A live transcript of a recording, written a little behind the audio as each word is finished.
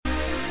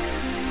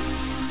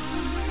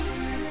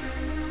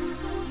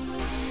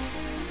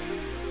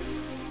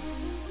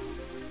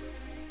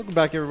Welcome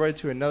back, everybody,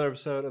 to another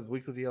episode of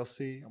Weekly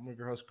DLC. I'm one of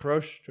your hosts,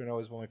 Kurosh, joined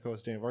always by my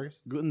co-host, Daniel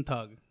Vargas. Guten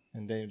Tag.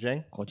 And Daniel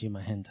Jang.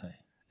 Kojima hentai.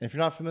 And if you're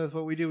not familiar with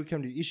what we do, we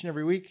come to you each and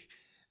every week,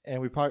 and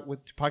we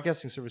with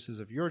podcasting services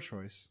of your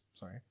choice.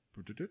 Sorry.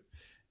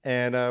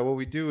 And what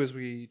we do is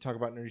we talk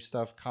about nerdy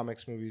stuff,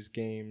 comics, movies,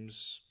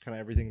 games, kind of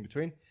everything in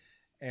between.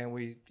 And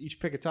we each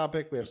pick a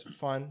topic. We have some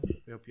fun.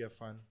 We hope you have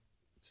fun.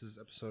 This is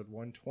episode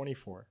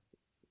 124.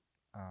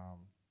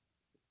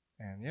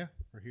 And yeah,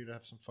 we're here to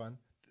have some fun.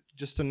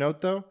 Just a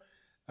note, though,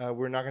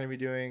 we're not going to be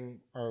doing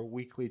our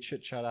weekly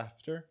chit chat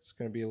after. It's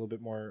going to be a little bit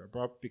more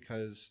abrupt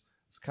because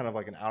it's kind of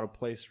like an out of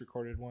place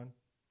recorded one.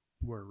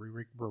 We're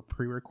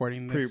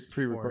pre-recording this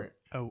Pre-record.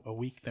 for a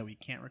week that we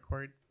can't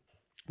record.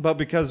 But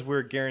because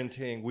we're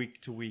guaranteeing week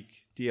to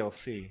week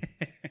DLC,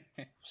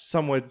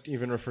 some would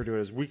even refer to it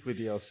as weekly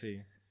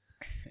DLC,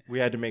 we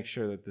had to make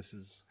sure that this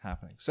is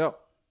happening. So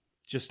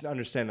just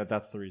understand that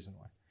that's the reason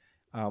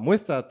why.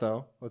 With that,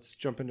 though, let's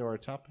jump into our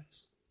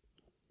topics.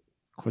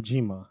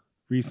 Kojima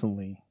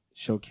recently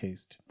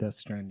showcased Death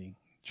Stranding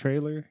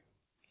trailer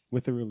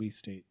with a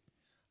release date.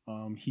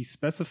 He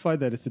specified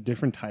that it's a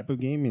different type of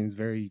game and it's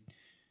very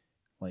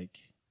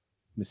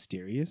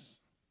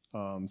mysterious,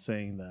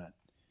 saying that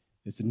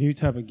it's a new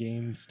type of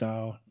game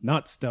style,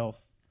 not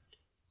stealth.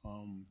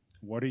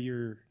 What are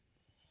your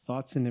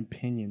thoughts and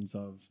opinions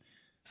of...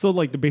 So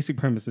the basic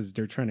premise is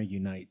they're trying to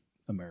unite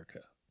America.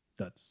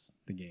 That's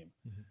the game.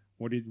 Mm-hmm.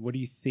 What do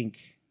you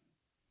think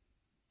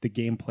the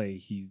gameplay...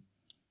 He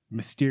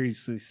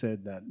mysteriously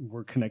said that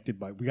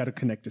we got to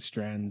connect to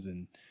Strands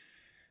and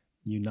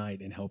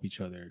unite and help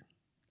each other.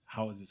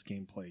 How is this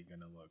gameplay going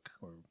to look,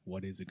 or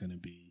what is it going to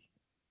be?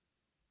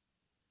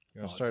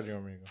 You want to start? You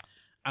want me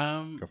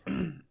to go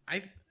for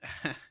it?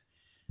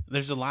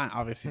 There's a lot,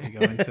 obviously, to go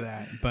into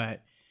that,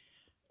 but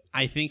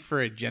I think for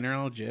a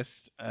general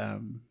gist,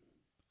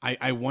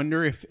 I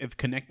wonder if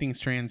connecting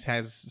Strands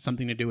has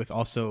something to do with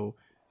also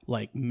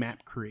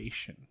map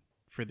creation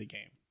for the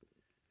game.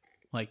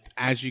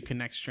 As you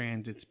connect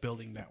Strands, it's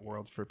building that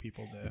world for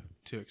people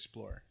to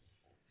explore.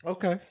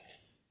 Okay.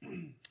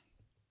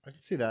 I can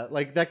see that.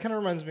 That kind of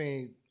reminds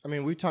me... I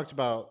mean, we talked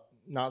about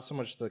not so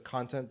much the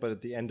content, but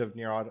at the end of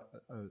Nier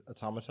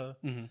Automata,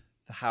 mm-hmm.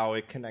 how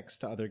it connects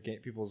to other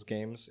people's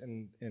games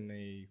in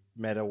a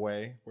meta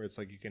way, where it's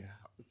you can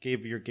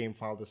give your game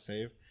file to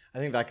save. I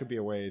think that could be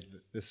a way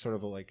that this sort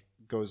of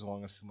goes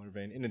along a similar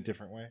vein in a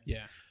different way.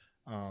 Yeah.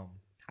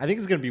 I think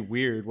it's going to be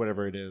weird,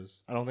 whatever it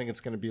is. I don't think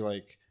it's going to be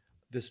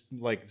this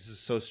is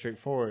so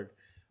straightforward.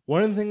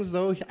 One of the things,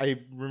 though, I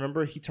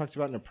remember he talked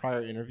about in a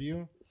prior interview,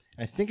 and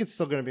I think it's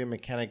still going to be a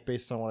mechanic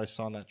based on what I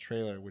saw in that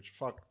trailer, which,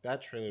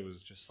 that trailer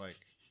was just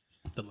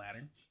the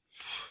ladder.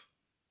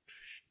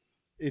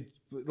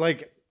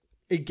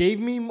 It gave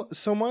me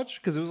so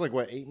much, because it was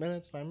 8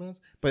 minutes, 9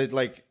 minutes? But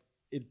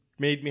it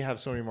made me have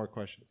so many more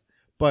questions.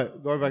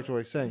 But going back to what I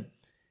was saying,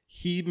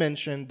 he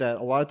mentioned that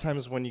a lot of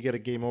times when you get a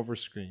game over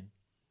screen,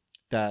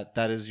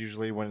 that is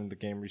usually when the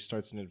game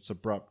restarts and it's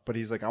abrupt. But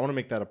he's I want to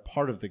make that a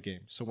part of the game.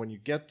 So when you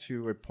get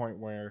to a point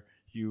where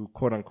you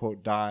quote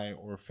unquote die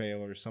or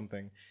fail or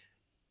something,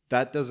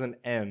 that doesn't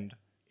end.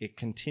 It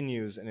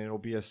continues and it'll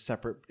be a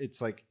separate,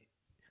 it's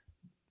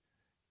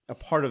a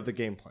part of the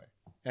gameplay.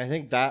 And I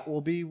think that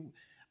will be,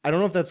 I don't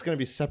know if that's going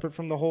to be separate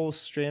from the whole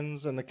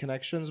Strands and the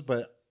connections,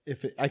 but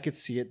I could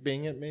see it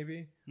being it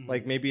maybe.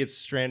 Mm-hmm. Maybe it's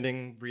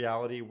stranding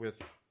reality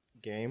with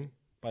game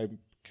by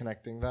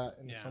connecting that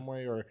in some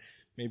way, or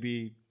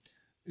maybe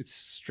it's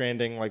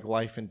stranding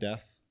life and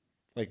death,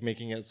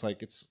 making it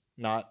it's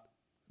not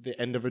the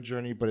end of a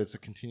journey, but it's a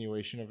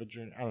continuation of a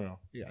journey. I don't know.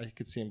 Yeah, I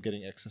could see him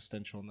getting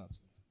existential in that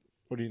sense.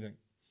 What do you think?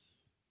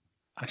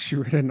 I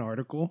actually read an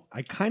article.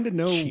 I kind of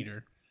know.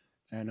 Cheater.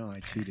 I know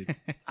I cheated.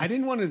 I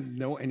didn't want to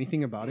know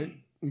anything about it,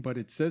 but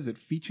it says it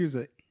features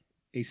a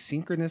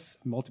asynchronous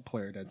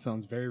multiplayer that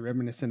sounds very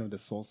reminiscent of the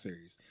Soul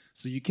series.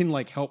 So you can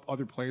help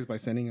other players by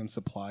sending them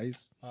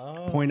supplies,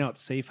 point out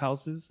safe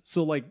houses.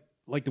 So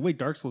the way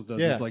Dark Souls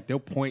does is they'll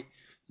point,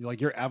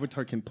 your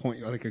avatar can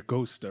point, a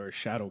ghost or a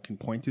shadow can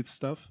point to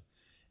stuff,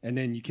 and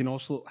then you can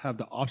also have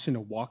the option to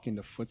walk in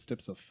the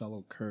footsteps of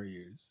fellow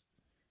couriers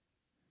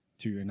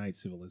to unite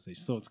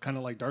civilization. So it's kind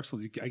of like Dark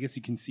Souls. I guess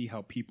you can see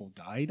how people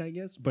died,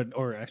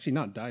 or actually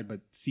not died,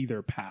 but see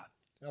their path.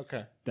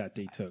 Okay. That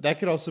they took. That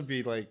could also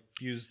be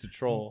used to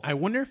troll. I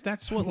wonder if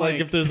that's what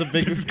if there's a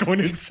big just going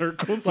in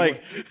circles,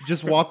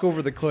 just walk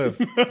over the cliff.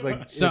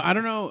 It's so I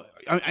don't know.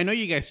 I know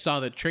you guys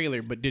saw the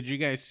trailer, but did you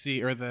guys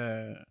see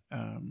the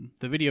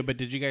video? But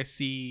did you guys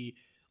see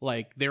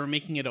they were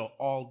making it an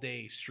all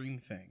day stream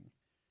thing,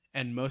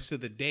 and most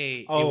of the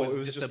day it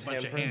was just a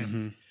bunch of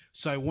hands. Mm-hmm.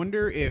 So I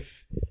wonder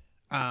if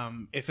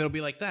it'll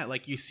be like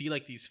that. You see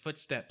these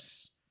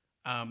footsteps,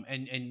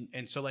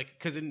 and so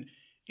because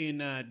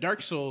in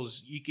Dark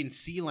Souls, you can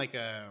see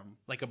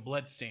a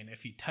blood stain.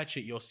 If you touch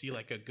it, you'll see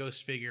a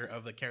ghost figure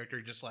of the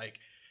character just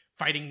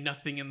fighting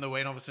nothing in the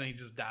way, and all of a sudden he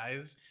just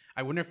dies.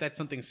 I wonder if that's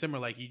something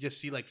similar. You just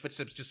see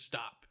footsteps just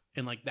stop,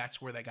 and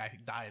that's where that guy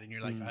died, and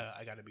you're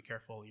I got to be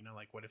careful.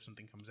 What if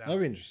something comes out?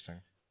 That'd be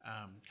interesting.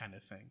 Kind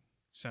of thing.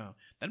 So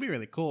that'd be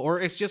really cool. Or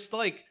it's just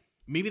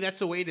maybe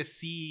that's a way to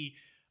see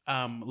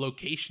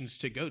locations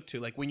to go to.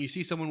 Like when you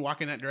see someone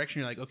walk in that direction,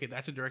 you're like, okay,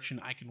 that's a direction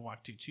I can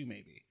walk to too.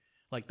 Maybe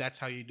like that's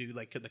how you do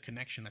like the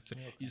connection.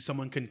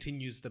 Someone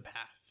continues the path.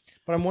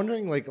 But I'm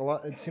wondering, like a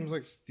lot. It seems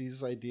like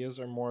these ideas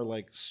are more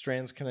like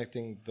strands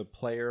connecting the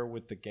player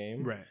with the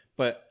game, right?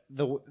 But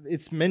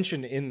it's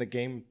mentioned in the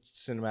game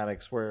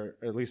cinematics, where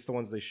or at least the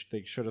ones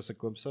they showed us a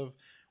glimpse of,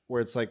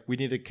 where it's like we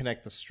need to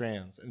connect the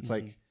strands. And it's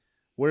like,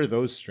 what are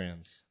those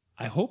strands?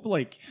 I hope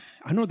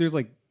I know there's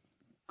like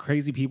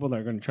crazy people that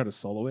are going to try to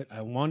solo it.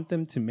 I want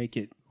them to make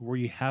it where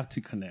you have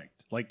to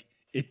connect. Like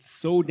it's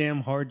so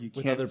damn hard. You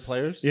with can't other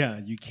players. Yeah,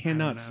 you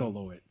cannot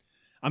solo it.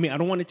 I mean, I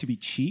don't want it to be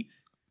cheap,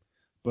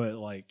 but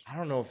like I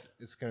don't know if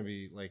it's going to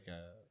be like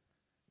a.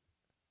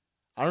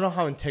 I don't know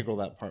how integral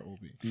that part will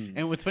be.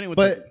 And what's funny with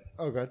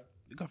God,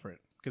 go for it,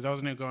 because I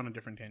was going to go on a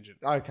different tangent.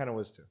 I kind of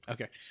was too.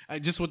 Okay,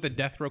 just with the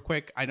death real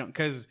quick. I don't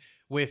because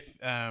with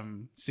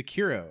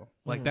Sekiro,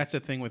 like that's a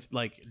thing with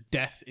like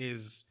death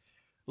is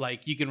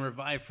like you can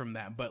revive from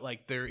that, but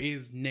like there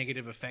is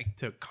negative effect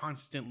to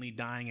constantly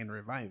dying and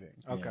reviving.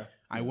 Okay,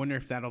 I wonder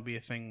if that'll be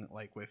a thing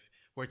like with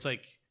where it's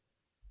like,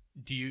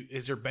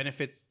 is there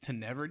benefits to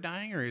never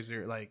dying, or is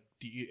there like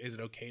is it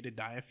okay to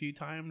die a few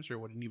times, or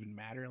would it even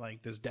matter?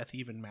 Like, does death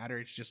even matter?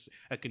 It's just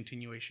a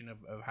continuation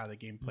of how the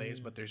game plays,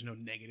 but there's no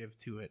negative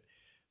to it.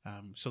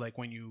 So like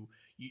when you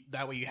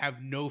that way you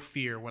have no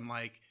fear when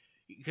like,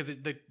 because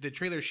the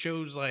trailer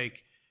shows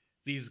like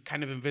these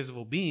kind of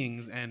invisible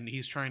beings and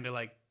he's trying to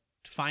like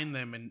find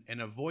them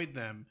and avoid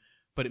them,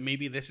 but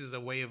maybe this is a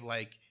way of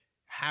like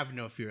have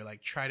no fear,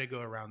 like try to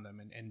go around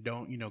them and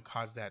don't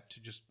cause that to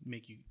just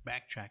make you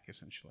backtrack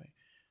essentially,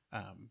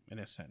 in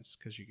a sense,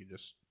 because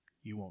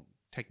you won't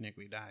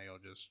technically die, you'll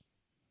just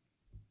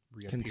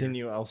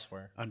continue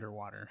elsewhere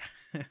underwater.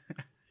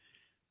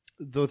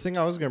 The thing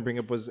I was going to bring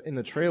up was in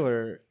the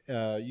trailer,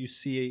 you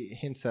see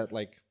hints at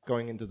like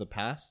going into the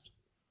past,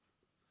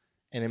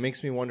 and it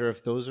makes me wonder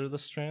if those are the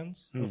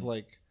strands of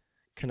like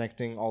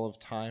connecting all of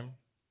time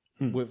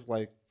with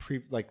like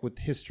with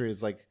history.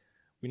 Is like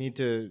we need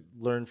to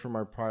learn from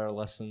our prior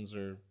lessons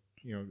or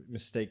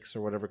mistakes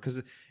or whatever, because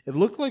it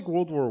looked like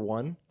World War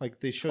One.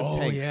 Like they showed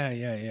tanks. Yeah.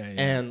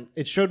 And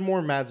it showed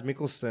more Mads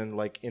Mikkelsen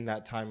like in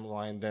that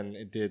timeline than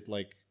it did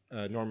like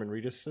Norman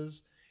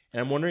Reedus's.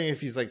 And I'm wondering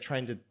if he's like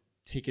trying to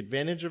take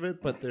advantage of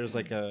it, but there's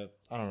like I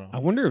don't know. I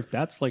wonder if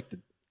that's like the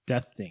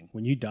death thing.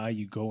 When you die,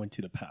 you go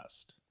into the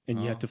past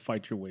and you have to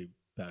fight your way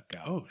back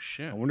out. Oh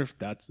shit! I wonder if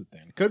that's the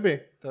thing. Could be.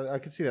 I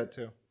could see that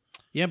too.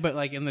 Yeah, but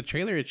like in the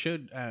trailer, it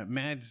showed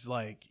Mads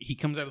like he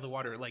comes out of the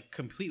water, like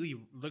completely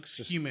looks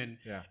human,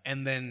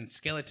 and then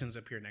skeletons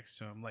appear next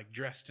to him, like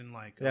dressed in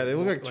like they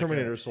look like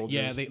Terminator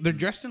soldiers. Yeah, they're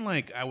dressed in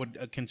like I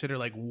would consider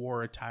like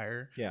war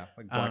attire. Yeah,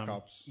 like Black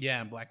Ops.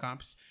 Yeah, Black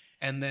Ops,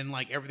 and then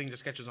like everything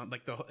just catches on.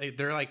 Like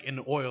they're like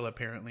in oil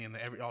apparently, and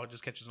all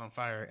just catches on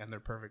fire, and they're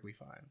perfectly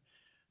fine.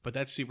 But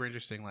that's super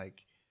interesting.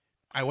 Like,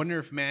 I wonder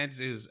if Mads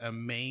is a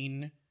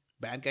main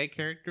bad guy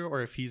character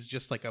or if he's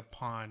just like a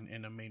pawn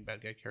in a main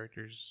bad guy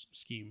character's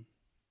scheme.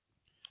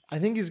 I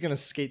think he's gonna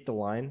skate the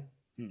line.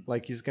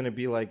 Like he's gonna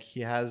be like he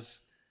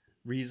has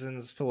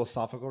reasons,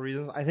 philosophical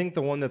reasons. I think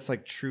the one that's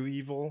like true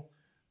evil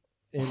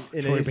in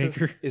Troy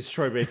Baker is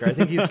Troy Baker. I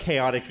think he's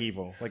chaotic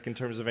evil, like in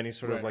terms of any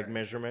sort of like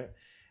measurement.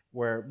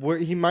 Where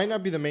he might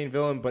not be the main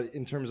villain, but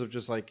in terms of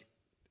just like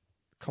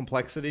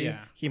complexity,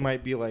 he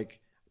might be like,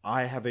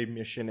 I have a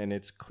mission and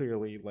it's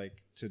clearly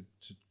like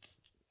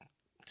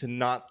to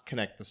not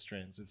connect the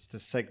strands. It's to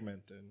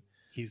segment, and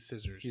he's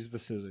scissors. He's the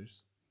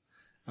scissors.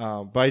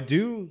 But I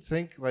do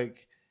think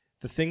like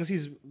the things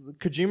he's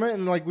Kojima,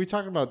 and like we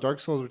talked about Dark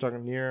Souls, we're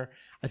talking Nier.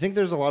 I think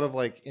there's a lot of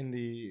like in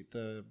the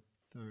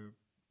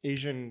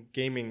Asian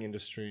gaming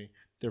industry,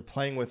 they're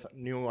playing with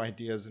new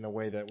ideas in a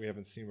way that we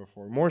haven't seen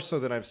before. More so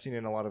than I've seen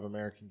in a lot of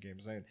American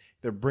games.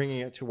 They're bringing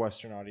it to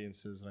Western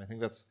audiences, and I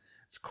think it's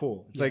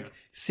cool. It's like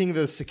seeing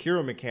the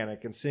Sekiro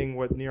mechanic and seeing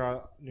what Nier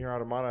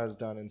Automata has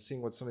done, and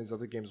seeing what some of these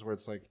other games where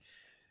it's like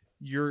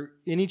you're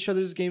in each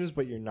other's games,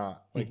 but you're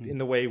not. Like in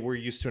the way we're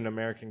used to in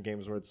American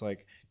games where it's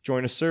like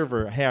join a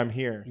server, hey, I'm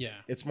here. Yeah.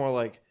 It's more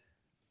like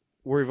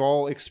we're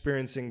all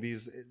experiencing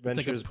these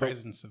adventures. It's like a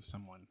presence of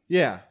someone.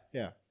 Yeah.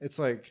 It's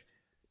like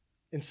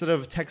instead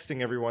of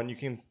texting everyone, you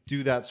can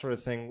do that sort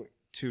of thing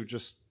to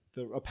just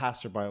a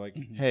passerby, like,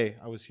 hey,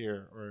 I was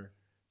here, or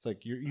it's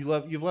like you've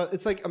loved.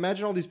 It's like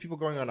imagine all these people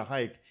going on a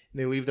hike and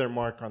they leave their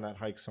mark on that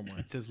hike somewhere.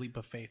 It says leap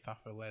of faith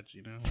off a ledge,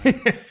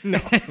 No.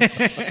 And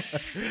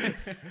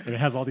it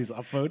has all these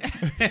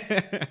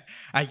upvotes.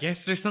 I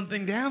guess there's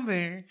something down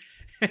there.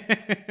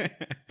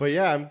 But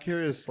yeah, I'm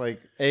curious. Like,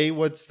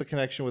 what's the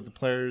connection with the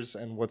players,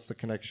 and what's the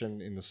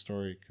connection in the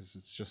story? Because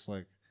it's just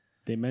like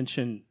they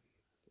mentioned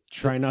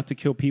try not to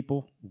kill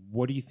people.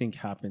 What do you think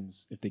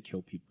happens if they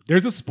kill people?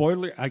 There's a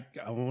spoiler.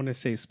 I want to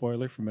say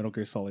spoiler for Metal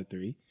Gear Solid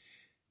 3.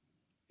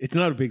 It's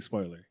not a big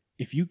spoiler.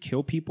 If you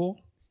kill people,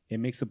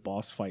 it makes a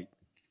boss fight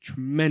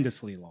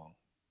tremendously long.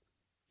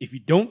 If you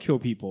don't kill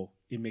people,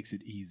 it makes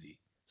it easy.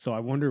 So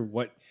I wonder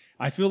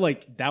I feel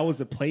like that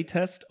was a play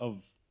test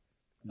of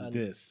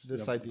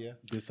this idea.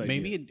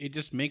 Maybe it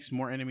just makes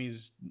more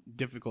enemies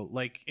difficult.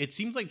 Like it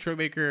seems like Troy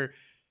Baker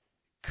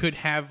could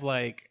have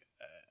like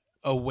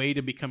a way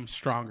to become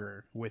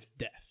stronger with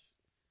death,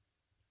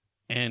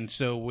 and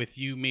so with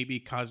you maybe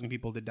causing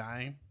people to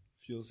die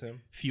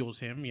fuels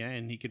him, yeah,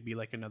 and he could be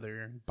like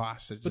another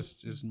boss that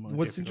just is more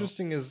what's difficult.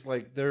 interesting is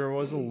like there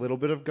was a little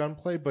bit of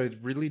gunplay, but it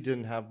really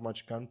didn't have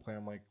much gunplay.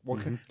 I'm like, what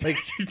like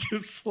you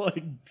just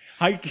like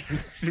hiking.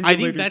 I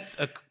think that's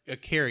a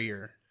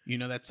carrier,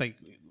 that's like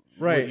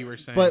right what you were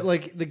saying, but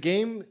like the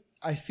game,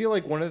 I feel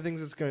like one of the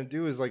things it's going to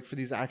do is like for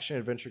these action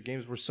adventure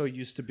games, we're so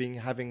used to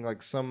having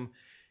like some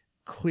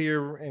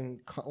clear and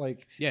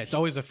like it's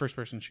always a first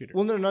person shooter.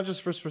 Well, no, not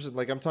just first person.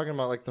 Like I'm talking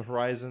about like the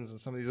Horizons and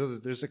some of these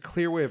others. There's a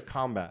clear way of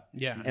combat.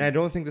 Yeah, and I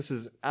don't think this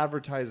is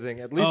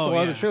advertising. At least a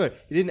lot of the trailer,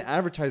 it didn't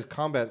advertise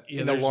combat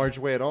in a large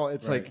way at all.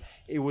 It's like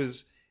it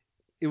was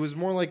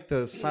more like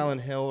the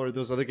Silent Hill or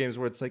those other games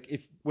where it's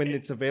like when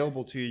it's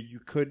available to you, you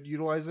could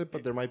utilize it,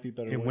 but there might be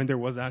better. And when there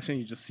was action,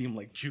 you just see him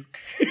like juke.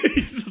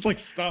 He's just like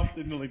stopped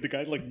and like the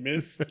guy like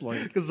missed,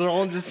 like because they're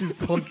all in just these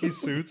clunky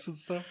suits and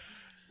stuff.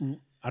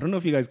 I don't know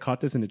if you guys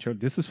caught this in the trailer.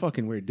 This is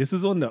fucking weird. This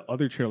is on the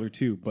other trailer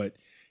too, but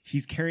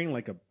he's carrying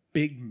like a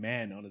big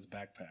man on his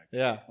backpack.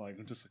 Yeah. Like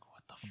I'm just like,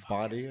 what the fuck?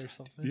 Body or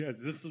something? Yeah,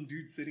 it's just some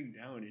dude sitting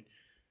down.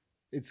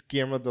 It's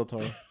Guillermo del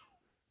Toro.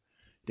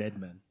 Dead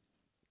man.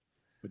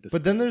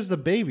 But then there's the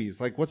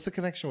babies. Like, what's the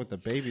connection with the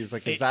babies?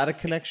 Like, is that a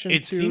connection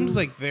It to... seems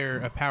like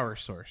they're a power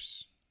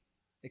source.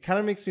 It kind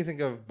of makes me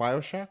think of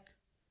BioShock.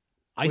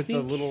 With the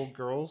little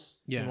girls,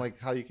 yeah, and like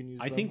how you can use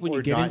them. I think when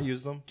or you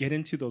use them. Get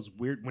into those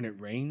weird when it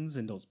rains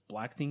and those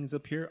black things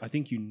appear. I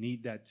think you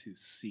need that to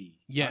see.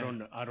 Yeah,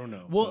 I don't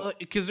know. Well,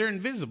 because they're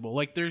invisible.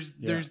 Like there's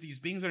these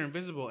beings that are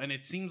invisible, and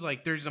it seems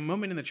like there's a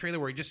moment in the trailer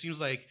where it just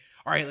seems like,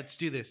 all right, let's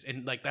do this,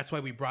 and like that's why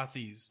we brought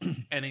these,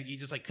 and he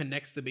just like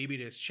connects the baby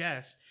to his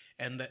chest,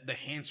 and the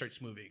hand starts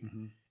moving.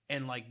 Mm-hmm.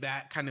 And like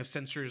that kind of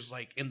sensors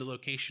like in the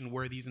location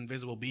where these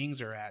invisible beings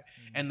are at,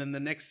 and then the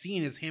next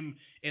scene is him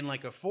in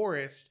like a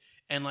forest.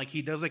 And like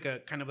he does like a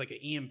kind of like an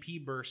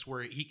EMP burst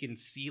where he can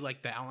see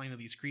like the outline of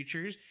these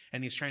creatures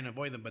and he's trying to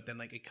avoid them, but then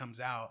like it comes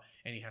out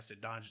and he has to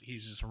dodge.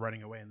 He's just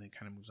running away and then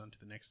kind of moves on to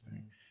the next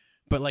thing.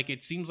 But like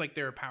it seems like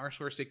they're a power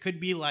source. It could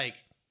be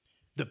like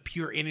the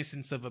pure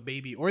innocence of a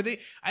baby, or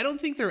I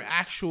don't think they're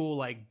actual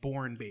like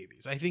born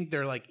babies. I think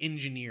they're like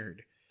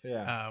engineered,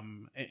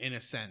 in a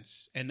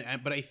sense.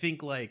 But I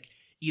think like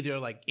either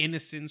like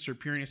innocence or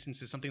pure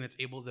innocence is something that's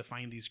able to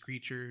find these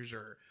creatures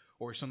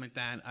or something like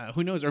that.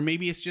 Who knows? Or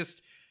maybe it's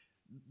just.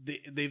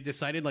 They've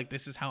decided like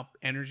this is how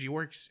energy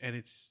works,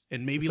 and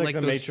maybe it's like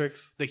the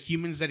Matrix, the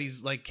humans that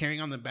he's like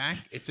carrying on the back.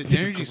 It's an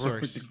energy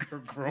source.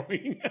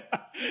 Growing.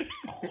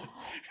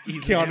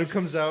 Keanu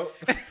comes out.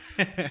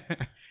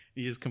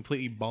 He is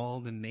completely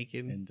bald and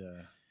naked. And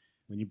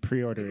when you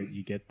pre-order it,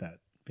 you get that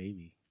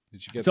baby.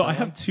 Did you get? So I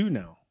have two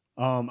now.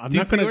 I'm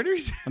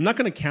not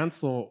gonna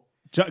cancel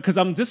because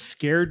I'm just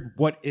scared.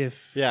 What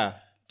if? Yeah.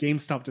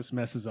 GameStop just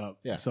messes up.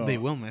 Yeah, so they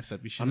will mess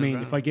up. I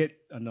mean, if I get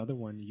another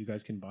one, you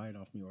guys can buy it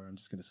off me, or I'm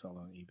just gonna sell it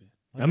on eBay.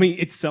 Okay. I mean,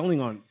 it's selling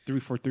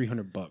for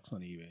 $300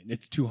 on eBay.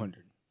 It's $200.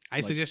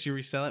 I suggest you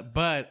resell it,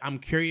 but I'm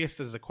curious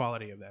as the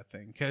quality of that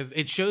thing because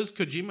it shows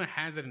Kojima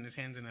has it in his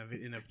hands in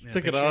a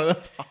took it out of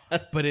the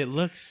pot, but it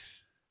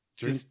looks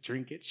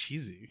drink it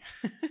cheesy.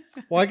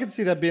 Well, I could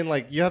see that being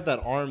like you have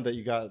that arm that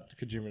you got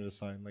Kojima to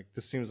sign. Like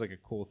this seems like a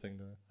cool thing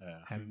to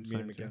have him meet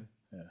sign him again.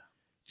 Yeah.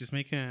 Just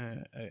make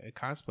a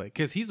cosplay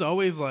because he's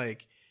always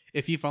like,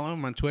 if you follow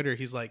him on Twitter,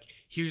 he's like,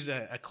 here's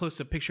a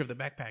close-up picture of the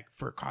backpack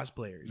for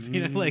cosplayers.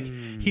 You know, like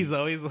he's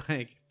always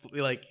like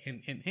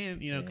hint, hint,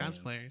 hint. You know,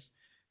 cosplayers.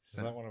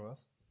 So, is that one of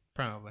us?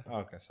 Probably.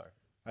 Oh, okay, sorry.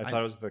 I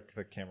thought it was the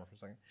camera for a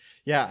second.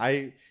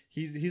 Yeah,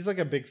 he's like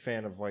a big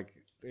fan of like.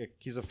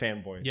 He's a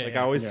fanboy. Yeah,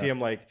 I always see him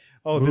like,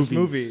 oh, Movies, this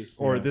movie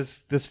or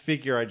this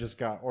figure I just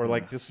got, or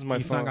like this is my.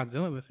 He saw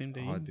Godzilla the same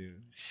day. Oh,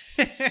 dude.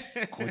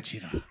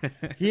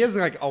 Gojira. He has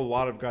like a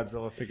lot of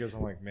Godzilla figures.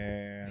 I'm like,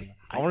 man,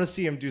 I want to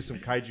see him do some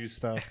kaiju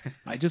stuff.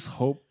 I just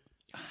hope.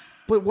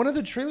 But one of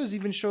the trailers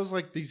even shows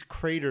like these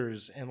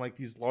craters and like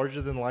these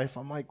larger than life.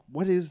 I'm like,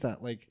 what is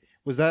that? Like,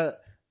 was that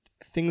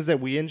things that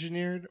we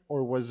engineered,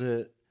 or was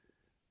it?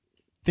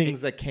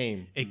 Things that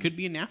came. It could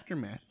be an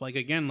aftermath. Like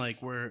again,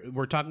 like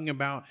we're talking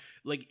about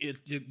like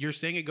you're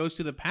saying it goes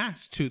to the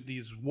past to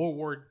these World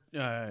War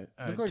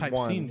type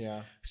scenes.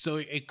 Yeah. So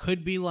it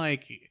could be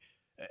like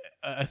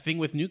a thing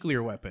with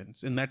nuclear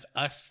weapons, and that's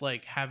us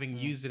like having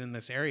used it in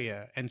this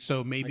area. And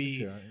so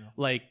maybe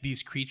like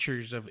these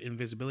creatures of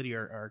invisibility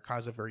are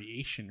cause of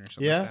variation or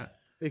something like that.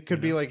 It could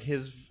be like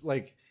his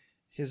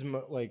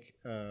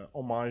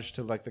homage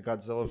to like the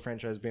Godzilla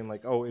franchise being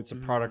like, oh, it's a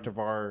product of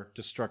our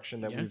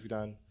destruction that we've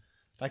done.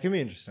 That can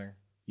be interesting.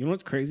 You know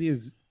what's crazy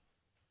is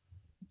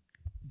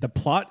the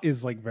plot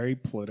is like very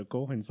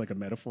political and it's like a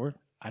metaphor.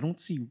 I don't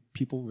see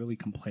people really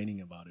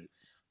complaining about it,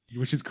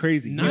 which is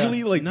crazy.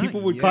 Usually, like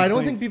people would, but I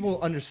don't think people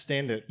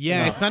understand it.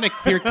 Yeah, it's not a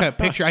clear cut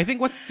picture. I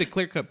think once it's a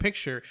clear cut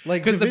picture,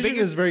 like because Division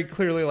is very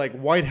clearly like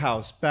White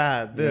House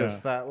bad,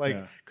 that. Like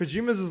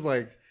Kojima's is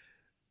like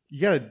you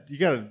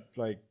gotta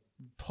like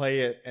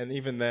play it, and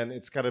even then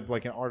it's got to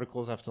like in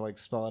articles have to like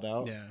spell it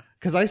out. Yeah.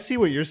 Because I see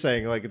what you're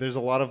saying. Like there's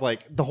a lot of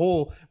like the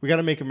whole we got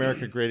to make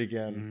America great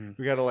again.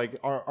 We got to like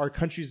our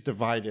country's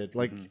divided.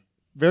 Like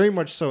very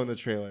much so in the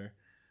trailer,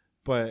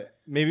 but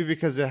maybe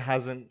because it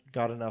hasn't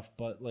got enough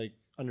but like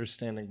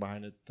understanding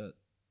behind it that.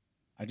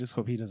 I just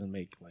hope he doesn't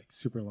make like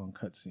super long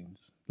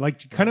cutscenes.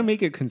 Like kind of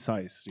make it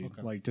concise, dude.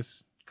 Okay. Like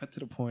just cut to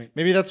the point.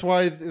 Maybe that's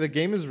why the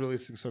game is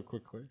releasing so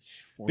quickly.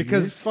 4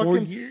 Because years? 4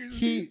 fucking years,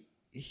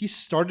 he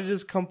started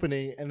his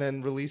company and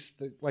then released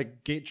the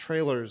like gate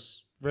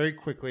trailers very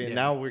quickly, and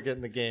now we're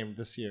getting the game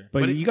this year.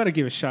 But you got to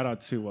give a shout out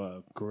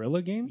to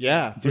Guerrilla Games.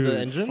 Yeah, for dude, the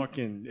engine.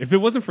 Fucking, if it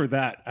wasn't for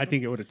that, I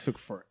think it would have took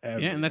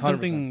forever. Yeah, and that's 100%.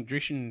 something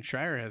Drishan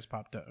Schreier has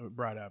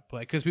brought up.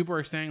 Like, because people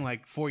are saying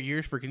like 4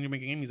 years for Continue to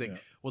make a game. He's like,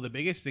 well, the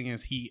biggest thing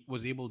is he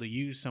was able to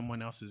use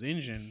someone else's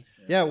engine.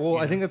 Yeah, well,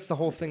 I think that's the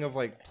whole thing of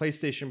like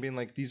PlayStation being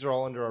like these are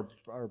all under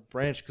our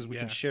branch because we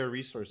can share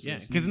resources. Yeah,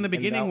 because in the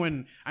beginning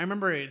when I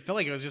remember it felt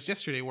like it was just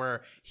yesterday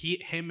where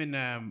him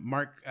and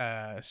Mark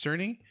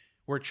Cerny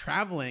were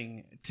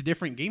traveling to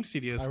different game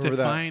studios to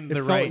find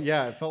the right.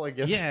 Yeah, it felt like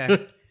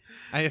yesterday. Yeah.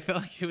 I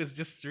felt like it was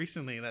just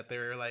recently that they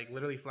were like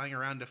literally flying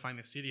around to find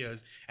the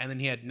studios, and then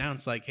he had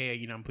announced like,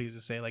 "Hey, I'm pleased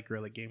to say like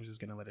Guerrilla Games is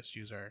going to let us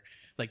use our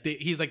like."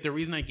 He's like, the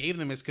reason I gave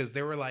them is because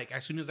they were like,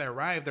 as soon as I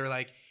arrived, they're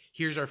like,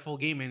 "Here's our full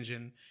game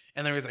engine,"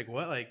 and there was like,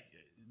 "What? Like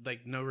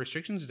no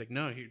restrictions?" He's like,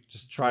 "No,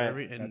 just try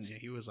it." And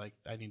he was like,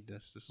 "I need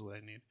this. This is what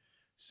I need."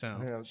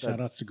 So shout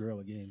outs to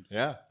Guerrilla Games.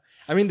 Yeah,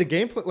 I mean the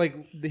gameplay.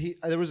 Like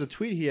there was a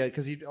tweet he had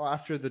because he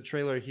after the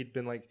trailer he'd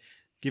been like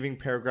giving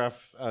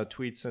paragraph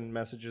tweets and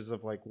messages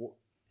of like.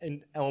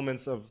 And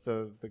elements of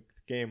the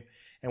game,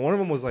 and one of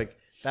them was like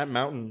that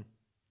mountain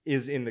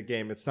is in the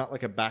game. It's not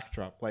like a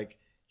backdrop. Like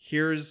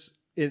here's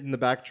it in the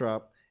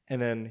backdrop,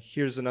 and then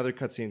here's another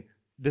cutscene.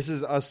 This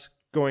is us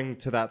going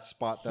to that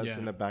spot that's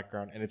in the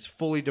background, and it's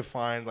fully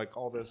defined. Like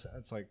all this,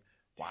 it's like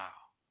wow.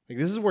 Like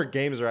this is where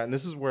games are at, and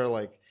this is where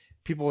like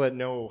people that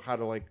know how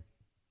to like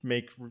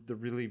make the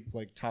really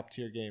like top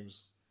tier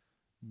games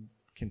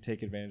can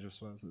take advantage of.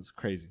 So it's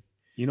crazy.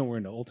 We're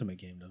in the ultimate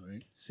game though,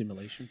 right?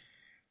 Simulation.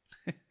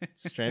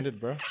 Stranded,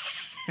 bro.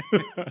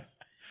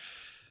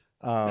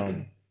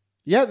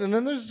 Yeah, and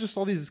then there's just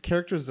all these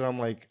characters that I'm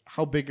like,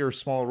 how big or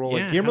small a role?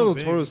 Yeah, like Guillermo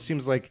del Toro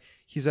seems like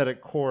he's at a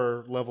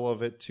core level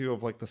of it too,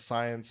 of like the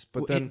science.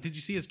 But then, did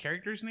you see his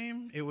character's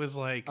name? It was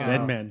like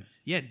Dead Man.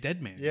 Yeah,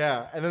 Dead Man.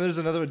 Yeah, and then there's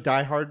another one,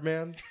 Die Hard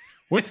Man.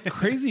 What's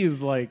crazy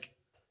is like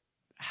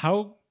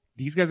how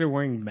these guys are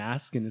wearing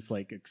masks and it's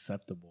like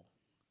acceptable.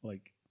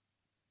 Like,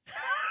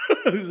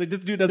 like this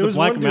dude has a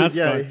black mask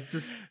on.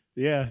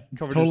 Yeah,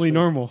 it's totally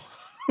normal.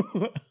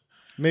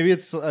 Maybe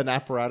it's an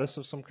apparatus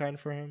of some kind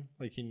for him.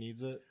 Like he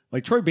needs it.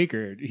 Like Troy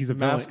Baker, he's a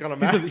mask villain. on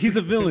a mask. He's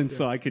a villain,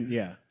 so I can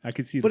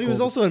see. But he was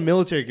also in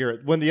military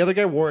gear. When the other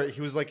guy wore it, he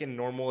was like in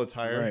normal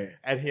attire, right?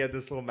 And he had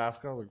this little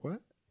mask on. I was like,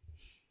 what?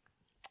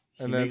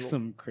 And then makes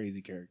some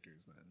crazy characters,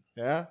 man.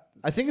 Yeah,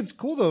 I think it's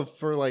cool though.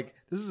 For like,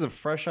 this is a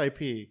fresh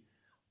IP.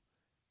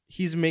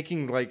 He's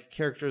making like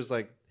characters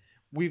like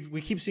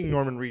we keep seeing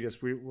Norman Reedus.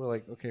 We're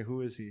like, okay,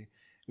 who is he?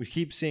 We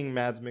keep seeing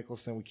Mads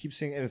Mikkelsen. We keep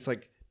seeing, and it's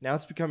like now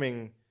it's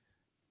becoming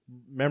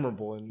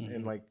memorable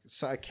and like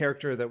a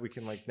character that we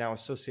can like now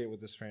associate with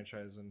this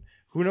franchise. And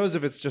who knows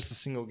if it's just a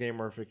single game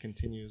or if it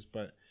continues.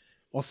 But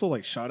also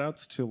like shout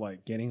outs to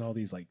like getting all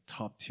these like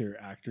top tier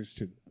actors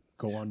to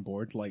go on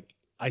board. Like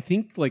I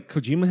think like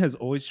Kojima has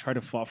always tried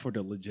to fight for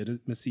the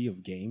legitimacy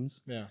of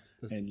games. Yeah,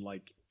 and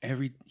like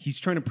he's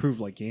trying to prove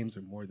like games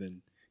are more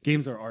than.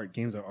 Games are art,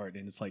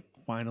 and it's like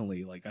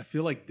finally, like I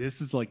feel like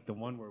this is like the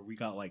one where we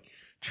got like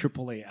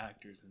AAA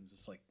actors, and it's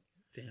just like,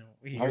 damn,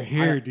 we're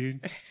here,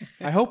 dude.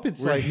 I hope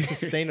it's like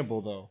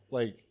sustainable though,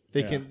 like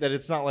they can that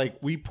it's not like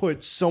we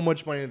put so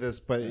much money into this,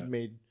 but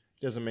it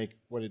doesn't make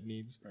what it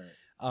needs.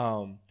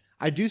 Right.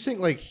 I do think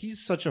like he's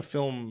such a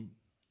film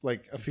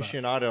like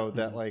aficionado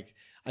that like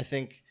I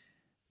think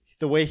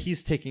the way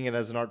he's taking it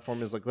as an art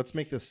form is like let's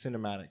make this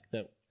cinematic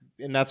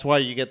and that's why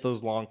you get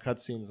those long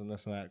cutscenes and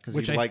this and that because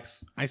he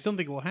likes. I still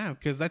think we'll have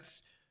because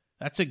that's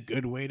a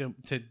good way to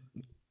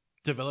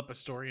develop a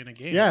story in a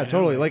game. Yeah,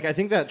 totally. Like I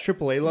think that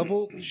AAA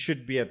level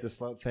should be at this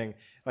thing.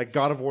 Like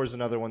God of War is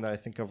another one that I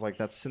think of like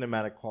that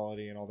cinematic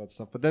quality and all that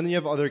stuff. But then you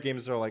have other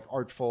games that are like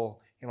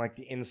artful in like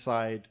the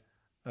inside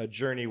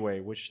journey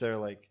way, which they're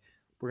like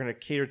we're gonna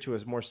cater to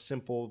a more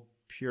simple,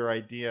 pure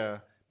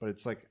idea, but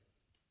it's like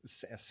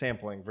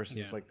sampling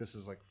versus like this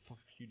is like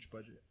huge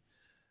budget.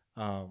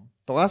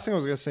 The last thing I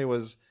was going to say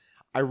was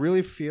I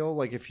really feel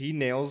like if he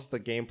nails the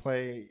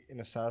gameplay in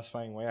a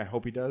satisfying way, I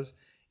hope he does,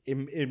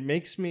 it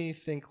makes me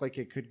think like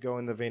it could go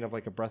in the vein of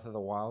like a Breath of the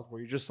Wild where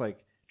you're just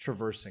like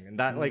traversing and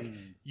that like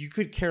you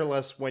could care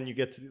less when you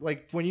get to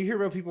like when you hear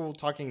about people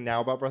talking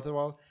now about Breath of the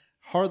Wild,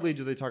 hardly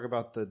do they talk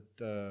about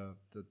the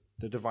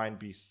divine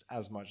beasts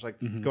as much like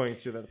going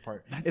through that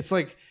part. It's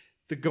like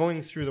the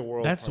going through the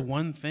world. That's part.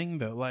 One thing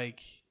though,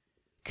 like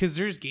because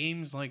there's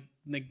games like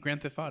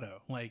Grand Theft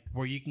Auto, like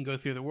where you can go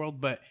through the world,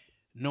 but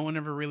no one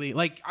ever really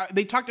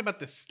they talked about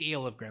the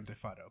scale of Grand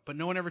Theft Auto, but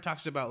no one ever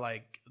talks about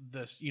like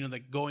this,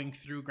 like going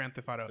through Grand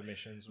Theft Auto, the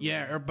missions.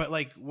 Yeah, but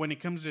like when it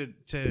comes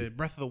to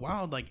Breath of the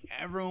Wild, like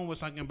everyone was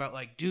talking about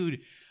like,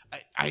 dude,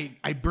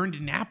 I burned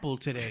an apple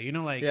today.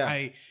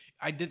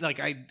 I did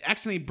I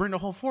accidentally burned a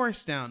whole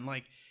forest down.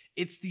 Like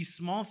it's these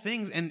small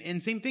things,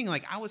 and same thing.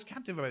 Like I was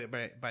captivated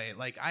by it.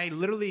 Like I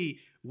literally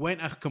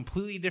went a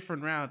completely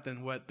different route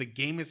than what the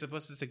game is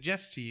supposed to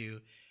suggest to you.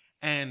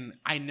 And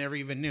I never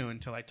even knew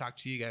until I talked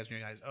to you guys, and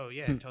you guys, oh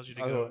yeah, it tells you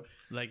to go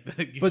like.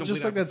 But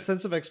just like that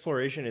sense of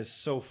exploration is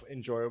so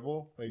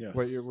enjoyable. Like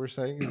what we're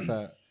saying is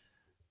that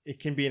it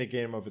can be in a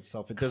game of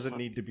itself. It doesn't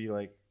need to be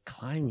like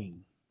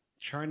climbing,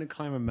 trying to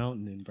climb a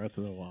mountain in Breath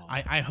of the Wild.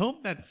 I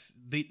hope that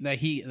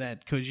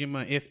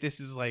Kojima, if this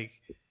is like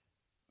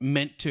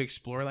meant to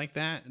explore like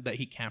that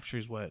he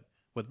captures what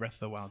Breath of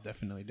the Wild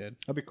definitely did.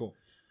 That'd be cool.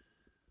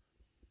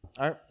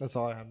 All right, that's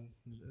all I have.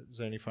 Is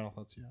there any final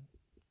thoughts you have?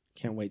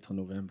 Can't wait till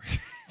November.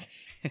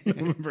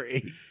 November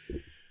 8th.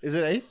 Is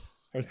it 8th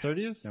or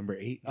 30th? Number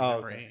 8. Oh,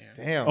 Number 8,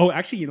 yeah. Damn. Oh,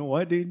 actually, you know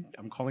what, dude?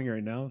 I'm calling it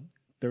right now.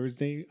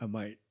 Thursday,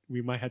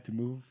 we might have to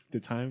move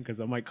the time because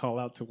I might call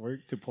out to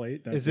work to play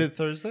it. Is it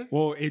Thursday?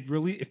 Well,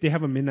 if they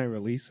have a midnight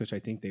release, which I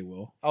think they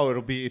will. Oh,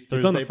 it'll be Thursday.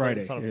 It's on a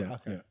Friday. Okay.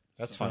 Yeah.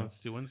 That's fine. Let's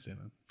do Wednesday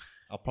then.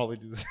 I'll probably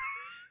do this.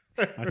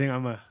 I think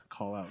I'm going to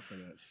call out for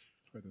this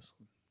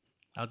one.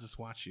 I'll just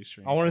watch you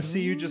stream. I want to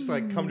see you just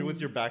like come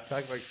with your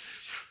backpack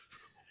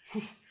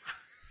like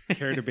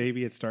carry the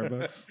baby at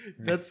Starbucks.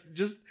 That's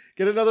just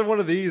get another one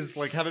of these.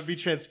 Like have it be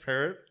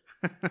transparent.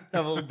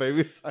 Have a little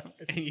baby inside.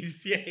 And you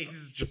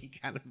just drink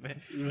out of it.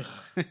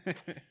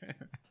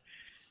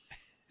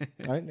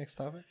 All right, next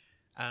topic.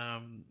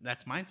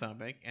 That's my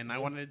topic, and I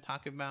wanted to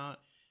talk about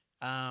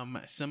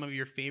some of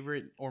your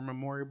favorite or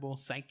memorable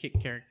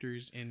sidekick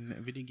characters in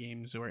video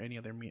games or any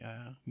other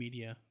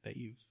media that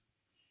you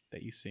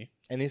see.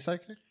 Any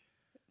sidekick?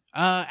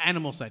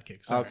 Animal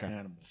sidekicks. Sorry. Okay.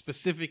 Animals.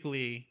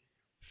 Specifically,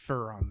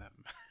 fur on them.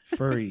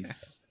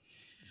 Furries.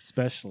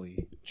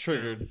 Especially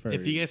Triggered. furries.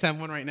 If you guys have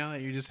one right now that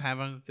you just have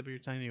on the tip of your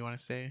tongue that you want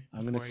to say,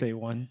 I'm going to say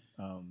one.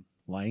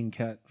 Lion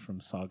Cat from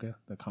Saga,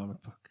 the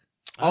comic book.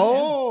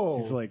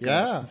 Oh, He's like,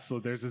 yeah. So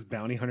there's this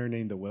bounty hunter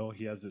named the Will.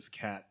 He has this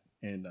cat,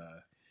 and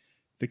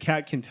the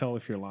cat can tell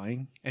if you're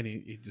lying. and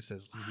he just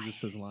says, He just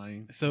says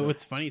lying. So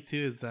what's funny too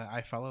is that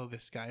I follow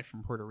this guy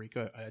from Puerto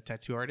Rico, a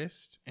tattoo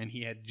artist, and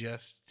he had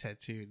just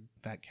tattooed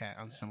that cat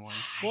on someone.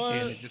 What?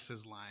 And it just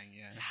says lying,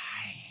 yeah.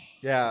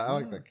 Yeah, I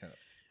like that cat.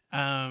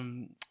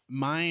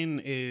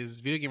 Mine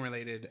is video game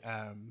related.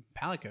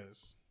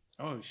 Palicos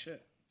Oh,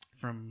 shit.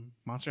 from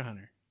Monster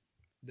Hunter.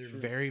 They're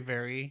very,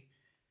 very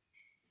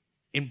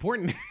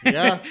important.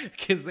 Yeah.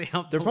 Because they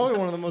help. They're probably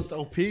one of the most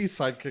OP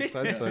sidekicks,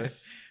 I'd say.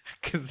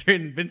 Because they're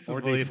invincible.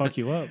 Or they fuck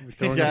you up.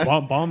 Throwing Yeah.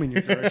 a bomb in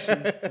your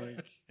direction.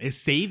 Like, It's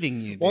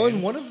saving you. Dude. Well,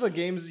 in one of the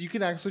games, you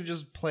can actually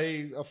just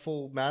play a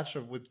full match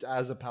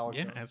as a Palico.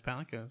 Yeah, as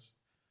Palicos.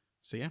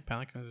 So yeah,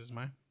 Palicos is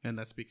mine, and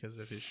that's because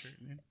of his shirt.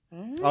 Yeah.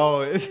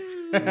 Oh, it's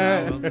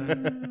Well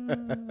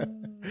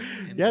done.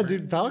 yeah,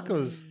 dude,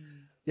 Palicos.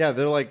 Yeah,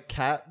 they're like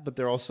cat, but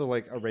they're also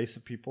like a race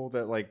of people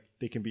that like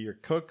they can be your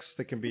cooks,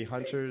 they can be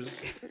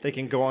hunters, they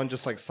can go on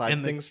just like side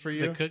And things for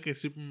you. The cook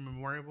is super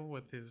memorable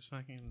with his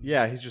fucking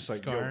Yeah, he's just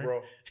like, scar.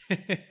 yo,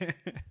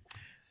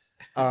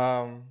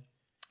 bro.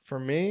 For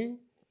me,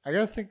 I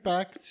gotta think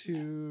back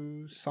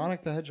to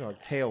Sonic the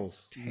Hedgehog,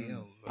 Tails.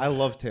 Tails. I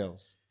love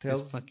Tails.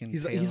 Tails, fucking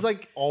he's Tails.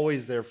 like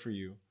always there for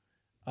you.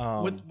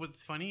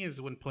 What's funny is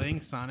when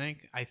playing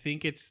Sonic, I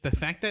think it's the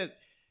fact that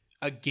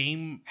a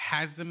game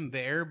has them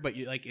there, but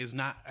is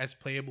not as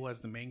playable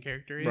as the main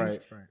character is. Right.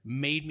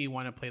 Made me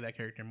want to play that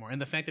character more,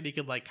 and the fact that he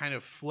could like kind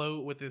of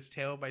float with his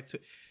tail by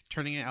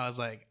turning it, I was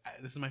like,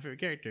 this is my favorite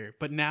character.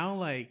 But now,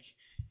 like,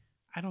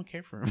 I don't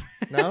care for him.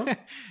 No?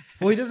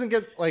 Well, he doesn't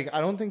get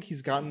I don't think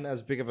he's gotten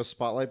as big of a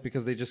spotlight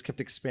because they just kept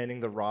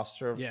expanding the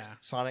roster of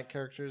Sonic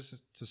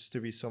characters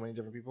to be so many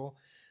different people.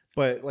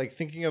 But like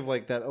thinking of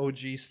like that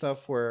OG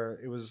stuff where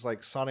it was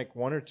like Sonic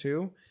 1 or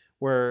 2,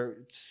 where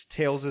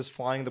Tails is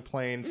flying the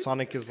plane,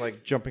 Sonic is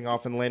like jumping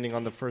off and landing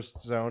on the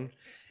first zone.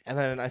 And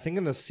then I think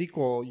in the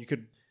sequel you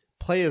could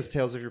play as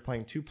Tails if you're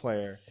playing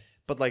 2-player.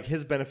 But like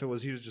his benefit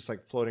was he was just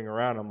like floating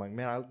around. I'm like,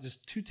 man,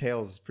 just 2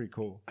 Tails is pretty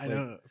cool. I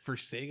know for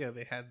Sega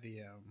they had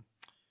the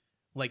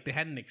they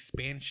had an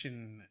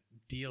expansion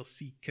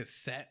DLC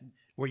cassette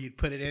where you'd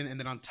put it in, and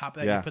then on top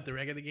of that you put the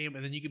regular game,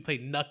 and then you could play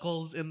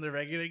Knuckles in the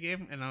regular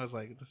game. And I was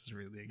like, this is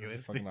really good. This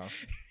is fucking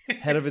awesome.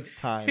 Head of its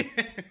time.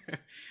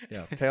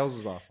 Yeah, Tails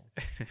was awesome.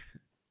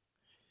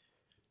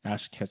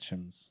 Ash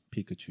Ketchum's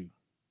Pikachu.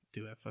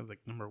 Dude, that was like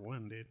number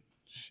 1, dude.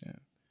 Shit.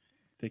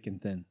 Thick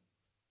and thin.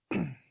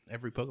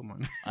 Every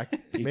Pokemon.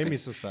 It made me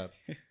so sad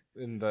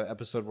in the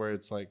episode where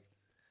it's like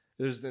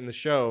there's in the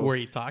show where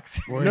he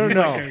talks. No.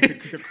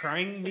 Like the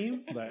crying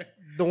meme? But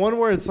the one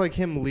where it's like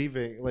him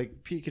leaving,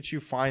 like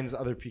Pikachu finds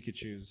other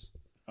Pikachus.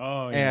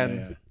 Oh, yeah.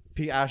 And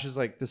Ash is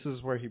like, this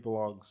is where he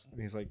belongs,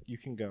 and he's like, you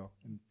can go,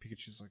 and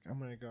Pikachu's like, I'm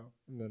gonna go,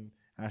 and then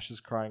Ash is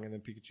crying, and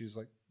then Pikachu's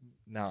like,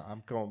 nah,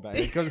 I'm going back.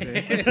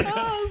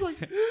 I was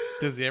like,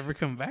 does he ever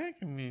come back?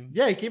 I mean,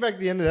 yeah, he came back at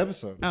the end of the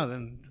episode. Oh,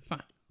 then it's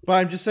fine. But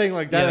I'm just saying,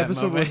 like, that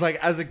episode moment. was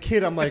like, as a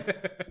kid, I'm like,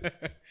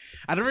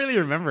 I don't really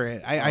remember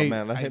it.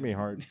 man, that hit me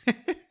hard. It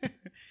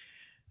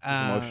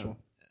was emotional.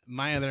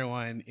 My other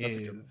one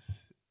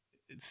is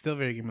it's still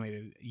very game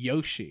related.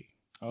 Yoshi.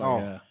 Oh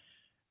yeah.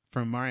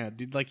 From Mario,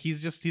 dude, like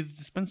he's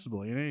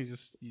dispensable, you know.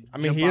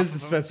 You he is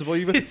dispensable.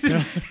 You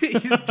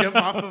just jump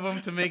off of him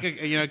to make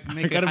a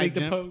make a high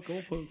jump.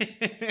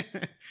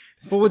 Goalpost.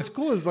 But what's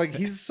cool is like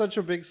he's such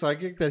a big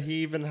psychic that he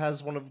even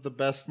has one of the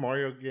best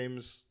Mario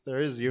games there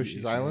is.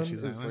 Yoshi's Island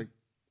is like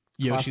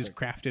Yoshi's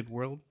classic. Crafted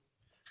World.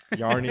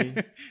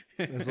 Yarny,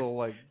 his little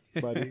like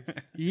buddy.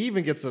 He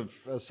even gets a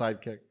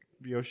sidekick.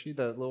 Yoshi,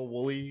 that little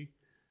woolly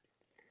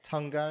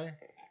tongue guy. Have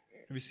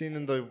you seen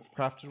in the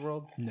Crafted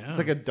World? No, it's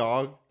like a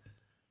dog.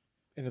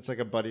 And it's like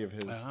a buddy of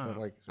his. Oh, that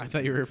like, I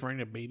thought you were referring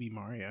to Baby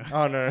Mario.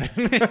 Oh, no.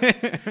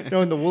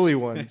 No, in the woolly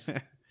ones.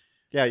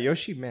 Yeah,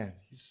 Yoshi, man.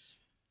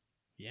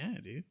 Yeah,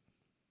 dude.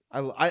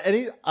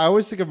 I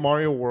always think of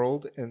Mario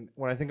World, and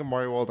when I think of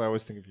Mario World, I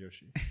always think of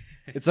Yoshi.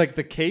 It's like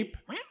the cape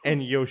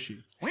and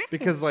Yoshi.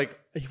 Because, like,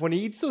 when he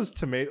eats those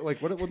tomatoes,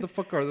 like, what the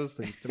fuck are those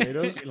things?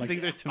 Tomatoes? I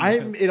think they're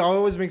tomatoes. It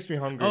always makes me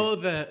hungry. Oh,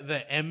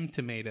 the M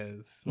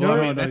tomatoes.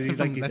 No, that's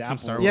from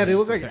Star Wars. Yeah, they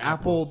look like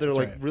apple. They're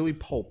like really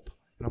pulp.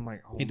 And I'm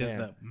like, oh, he does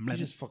man. He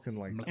just fucking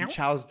like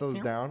chows those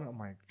down. I'm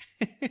like,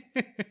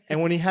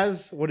 and when he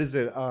has, what is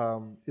it?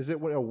 Is it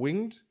a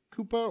winged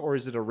Koopa or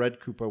is it a red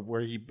Koopa where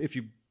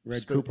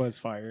Red Koopa is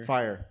fire.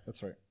 Fire,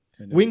 that's right.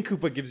 Wing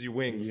Koopa gives you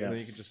wings, and then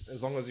you can just,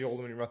 as long as you hold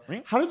them in your mouth.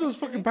 How did those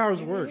fucking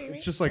powers work?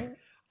 It's just like,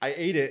 I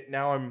ate it,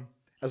 now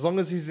as long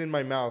as he's in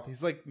my mouth,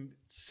 he's like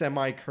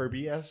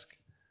semi-Kirby-esque.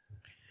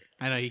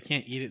 I know, you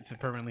can't eat it to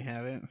permanently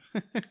have it.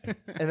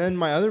 And then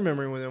my other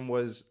memory with him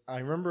was, I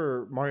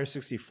remember Mario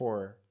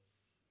 64.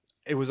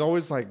 It was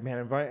always like, man,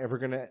 am I ever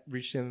going to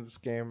reach the end of this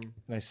game?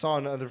 And I saw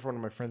another one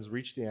of my friends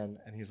reach the end,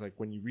 and he's like,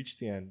 when you reach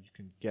the end, you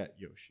can get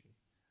Yoshi.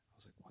 I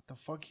was like, what the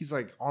fuck? He's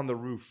like on the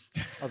roof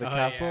of the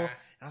castle. Yeah. And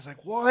I was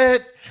like,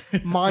 what?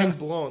 Mind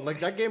blown.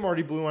 Like, that game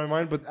already blew my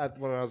mind, but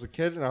when I was a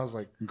kid, and I was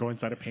like... Go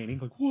inside a painting,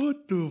 like,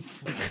 what the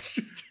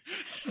fuck?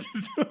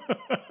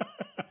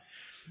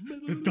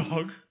 The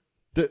dog.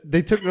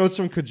 They took notes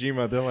from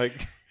Kojima. They're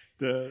like...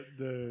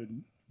 The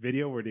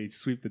video where they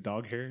sweep the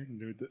dog hair,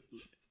 and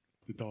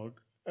the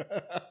dog...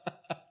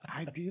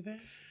 I do that.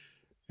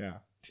 Yeah.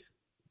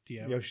 Do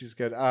you Yoshi's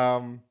good.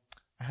 I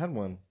had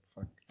one.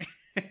 Fuck.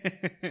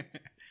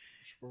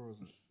 Where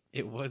was it?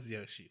 It was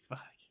Yoshi.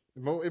 Fuck.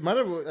 It might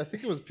have. I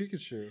think it was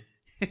Pikachu.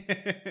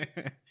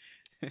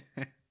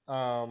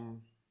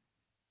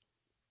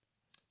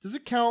 Does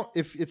it count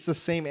if it's the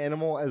same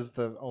animal as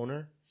the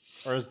owner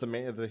or as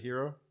the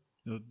hero?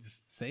 We'll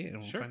just say it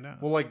and we'll find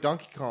out. Well, like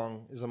Donkey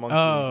Kong is a monkey.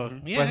 Oh,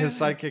 yeah. But his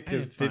sidekick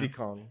is Diddy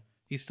Kong.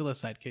 He's still a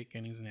sidekick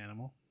and he's an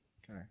animal.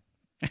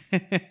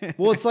 Okay.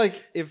 Well, it's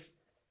like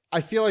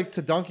I feel like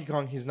to Donkey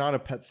Kong, he's not a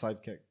pet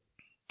sidekick.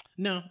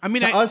 No, I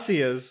mean, to us he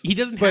is. He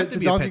doesn't have to to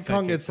be Donkey a pet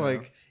Kong.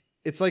 sidekick,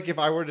 It's like if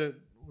I were to.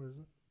 What is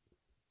it?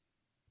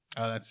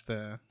 Oh, that's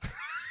the.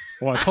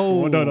 Watch.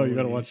 Oh no! You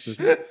gotta watch this.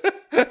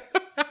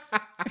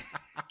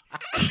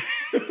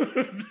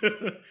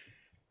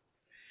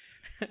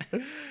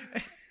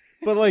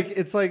 But like,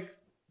 it's like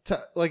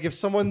if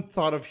someone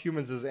thought of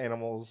humans as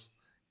animals,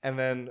 and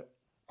then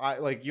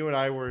you and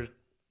I were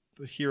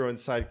the hero and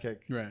sidekick,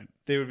 right?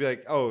 They would be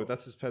like, "Oh,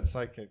 that's his pet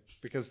sidekick,"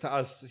 because to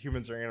us,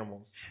 humans are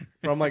animals.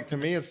 But I'm like, to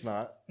me, it's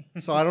not.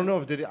 So I don't know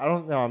if Diddy. I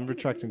don't know. I'm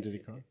retracting Diddy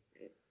Kong.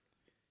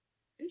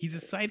 He's a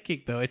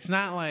sidekick, though. It's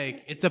not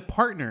like it's a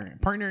partner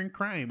in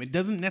crime. It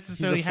doesn't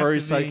necessarily He's a furry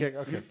have to sidekick.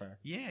 Okay, fair.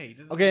 Yeah, he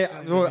doesn't. Okay.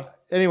 Well,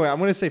 anyway, I'm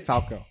gonna say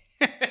Falco.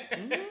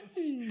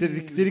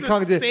 Diddy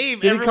Kong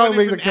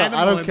make the cut?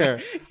 I don't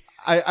care.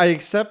 I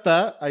accept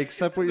that. I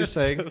accept what you're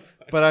saying,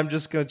 but I'm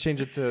just gonna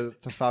change it to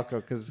Falco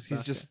because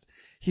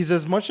he's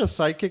as much a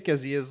sidekick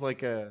as he is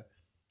like a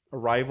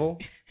rival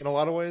in a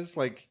lot of ways.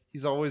 Like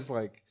he's always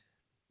like,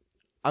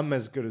 I'm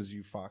as good as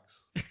you,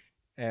 Fox,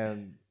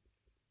 and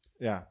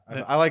yeah,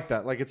 I like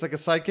that. Like it's like a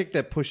sidekick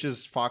that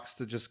pushes Fox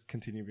to just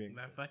continue being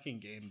that fucking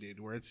game, dude.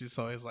 Where it's just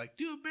always like,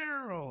 do a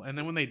barrel roll, and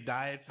then when they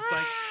die, it's just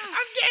like,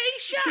 I'm getting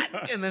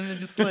shot, and then it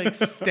just like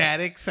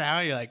static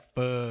sound. You're like,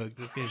 fuck,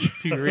 this game's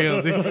just too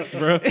real, dude. Sucks,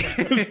 bro.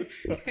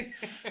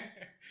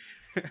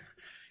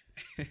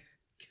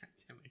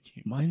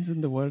 Mine's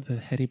in the world of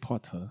Harry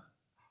Potter.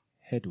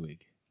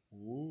 Hedwig.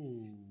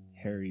 Ooh.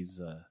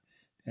 Harry's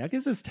I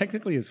guess it's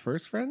technically his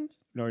first friend.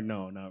 No,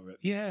 not really.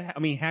 Yeah, I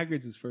mean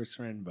Hagrid's his first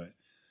friend, but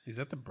is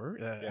that the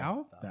bird?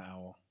 Owl? The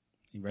owl.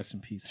 Rest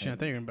in peace. Shit, I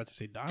thought you were about to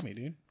say Dami,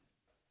 dude.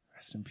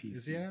 Rest in peace.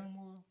 Is he an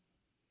animal?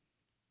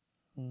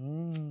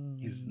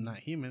 He's not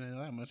human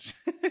that much.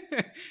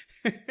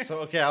 So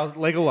okay, I was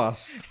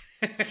Legolas.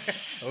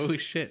 Oh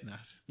shit,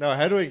 nice. No,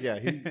 Hedwig. Yeah,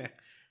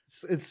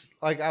 it's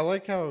like I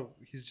like how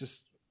he's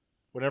just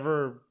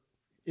whenever.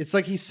 It's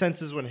like he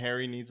senses when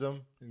Harry needs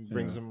him and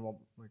brings him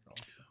like all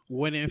stuff.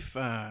 What if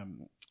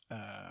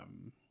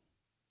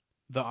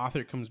the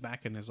author comes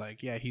back and is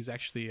like, yeah, he's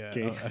actually a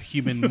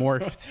human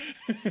morphed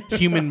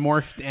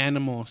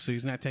animal, so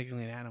he's not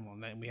technically an animal,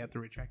 and then we have to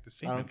retract the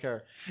statement. I don't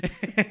care.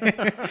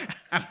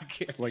 I don't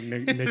care. It's like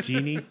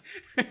Nagini.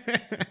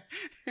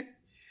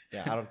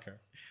 Yeah, I don't care.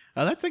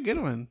 Oh, that's a good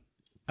one.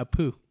 A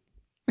poo.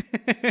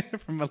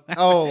 From Aladdin.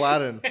 Oh,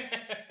 Aladdin.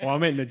 Well, I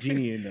meant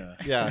Nagini in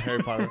Yeah,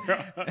 Harry Potter.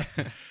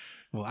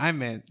 Well, I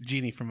meant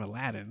Genie from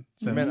Aladdin.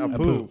 So I meant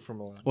Apu from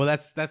Aladdin. Well,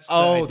 that's.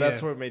 Oh, the that's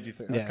idea. what made you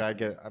think. Yeah. Okay, I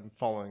get it. I'm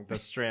following the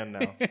strand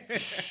now.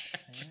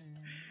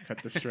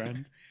 Cut the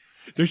strand.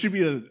 There should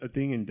be a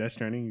thing in Death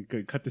Stranding. You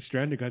could cut the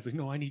strand. The guy's like,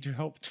 "No, I need your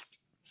help."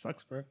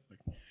 Sucks, bro. Like,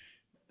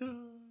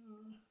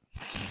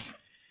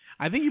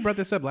 I think you brought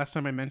this up last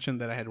time I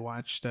mentioned that I had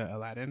watched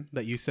Aladdin.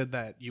 That you said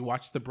that you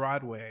watched the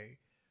Broadway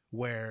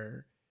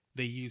where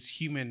they use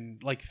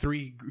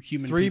three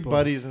people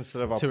buddies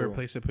instead of to Apu.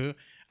 replace Apu.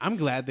 I'm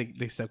glad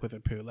they stuck with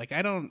Apu. Like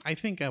I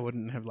think I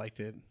wouldn't have liked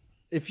it.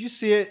 If you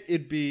see it,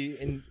 it'd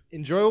be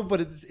enjoyable,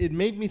 but it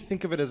made me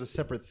think of it as a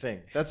separate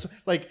thing. That's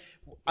like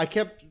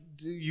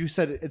you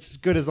said it's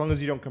good as long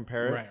as you don't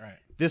compare it. Right.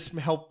 This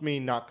helped me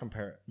not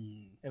compare it,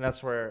 and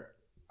that's where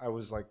I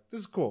was like,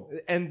 "This is cool."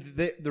 And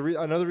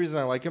another reason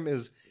I like him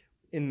is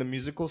in the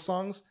musical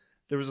songs.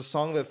 There was a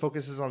song that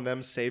focuses on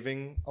them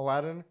saving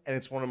Aladdin, and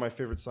it's one of my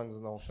favorite songs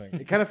in the whole thing.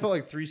 It kind of felt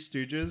like Three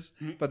Stooges,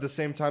 but at the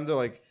same time, they're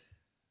like,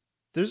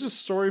 "There's a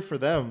story for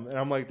them," and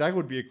I'm like, "That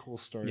would be a cool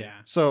story." Yeah.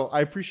 So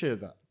I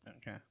appreciated that.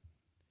 Okay.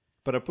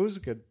 But Apu's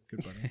a good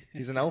buddy.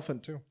 He's an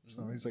elephant too,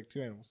 so he's like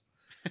two animals.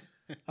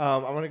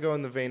 I'm gonna go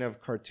in the vein of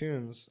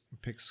cartoons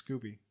and pick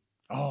Scooby.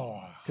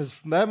 oh,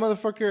 Because that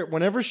motherfucker,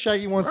 whenever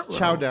Shaggy wants to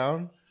chow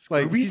down,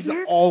 like Scooby he's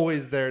snacks?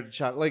 always there to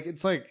chow. Like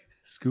it's like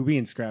Scooby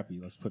and Scrappy.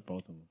 Let's put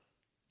both of them.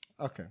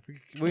 okay,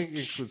 we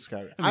include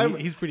Scrappy. I mean,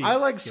 he's pretty. I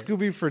like scary.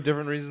 Scooby for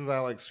different reasons than I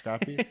like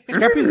Scrappy.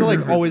 Scrappy's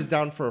like always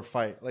down for a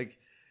fight. Like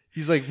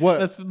he's like what?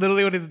 That's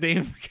literally what his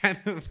name kind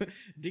of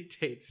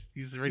dictates.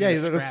 He's ready. Yeah, to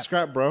he's like a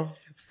scrap, bro.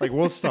 Like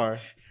World Star.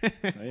 Oh,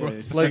 yeah, Like-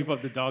 sweep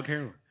up the dog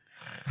hair.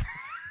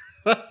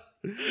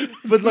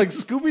 But like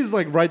Scooby's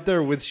like right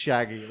there with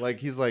Shaggy. Like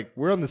he's like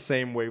we're on the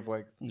same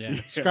wavelength. Yeah.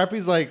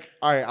 Scrappy's like,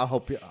 all right, I'll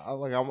help you.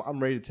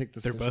 I'm ready to take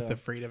this. They're to both Shaggy.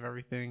 afraid of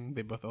everything.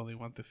 They both only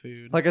want the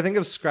food. Like I think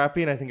of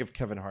Scrappy and I think of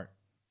Kevin Hart.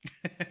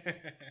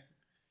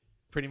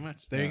 Pretty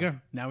much. There you go.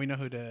 Now we know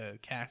who to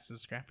cast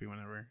as Scrappy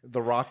whenever.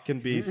 The Rock can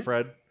be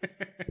Fred.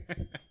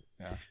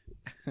 Yeah.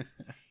 Do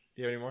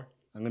you have any more?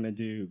 I'm gonna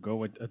go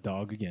with a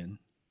dog again.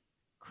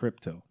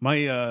 Crypto.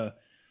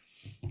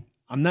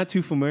 I'm not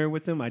too familiar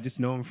with him. I just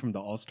know him from the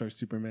All-Star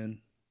Superman.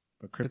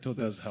 But Crypto It's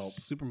the does help.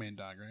 Superman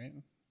dog, right?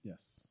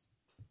 Yes.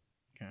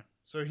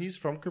 So he's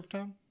from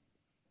Krypton?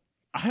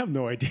 I have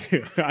no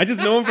idea. I just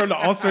know him from the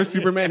All-Star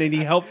Superman, and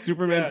he helped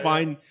Superman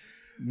find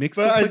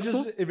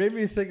Mixapixel. It made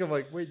me think of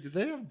like, wait, did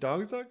they have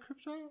dogs on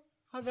Krypton?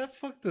 How the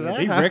fuck did that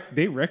They happen?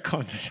 they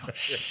retconned the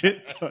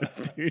shit ton,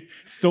 dude.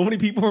 So many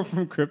people are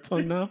from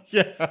Krypton now.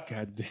 Yeah.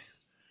 God damn.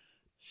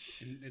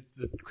 And it's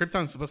the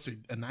Krypton's supposed to be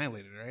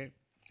annihilated, right?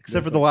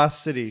 Except for the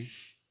last city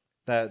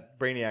that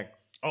Brainiac.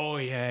 Oh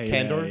yeah,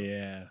 Candor?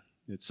 yeah.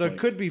 It's So like- it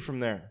could be from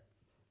there.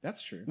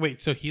 That's true.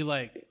 Wait, so he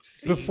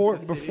Before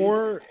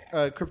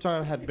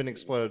Krypton had been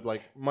exploded,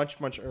 like much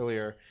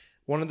earlier,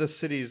 one of the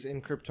cities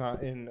in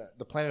Krypton, in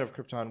the planet of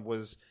Krypton,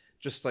 was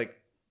just like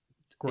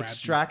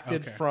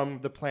extracted from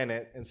the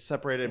planet and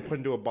separated and put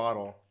into a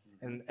bottle.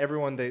 And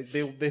everyone they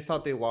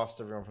thought they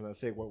lost everyone from that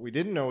state. What we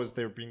didn't know is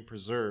they were being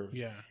preserved.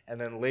 Yeah. And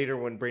then later,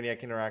 when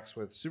Brainiac interacts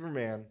with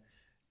Superman,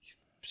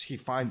 he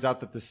finds out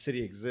that the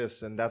city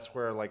exists, and that's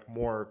where like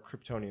more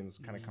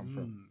Kryptonians kind of come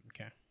from.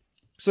 Okay.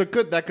 So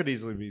that could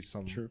easily be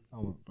some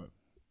element, but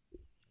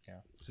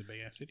It's a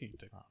big ass city.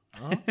 do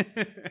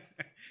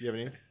you have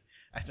any?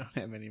 I don't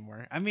have any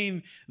more. I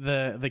mean,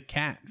 the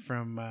cat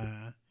from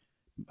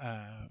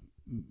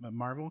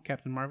Marvel,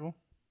 Captain Marvel.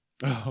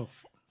 Oh,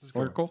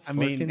 Oracle. I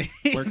mean,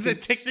 is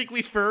it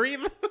technically furry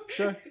though?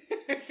 Sure.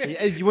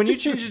 Yeah, when you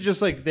change it,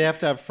 just like they have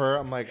to have fur.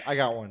 I'm like, I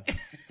got one.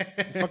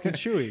 Fucking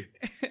Chewy.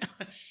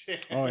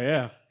 Shit. Oh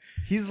yeah.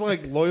 He's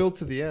like loyal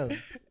to the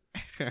end.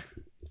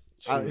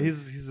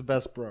 He's the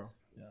best bro.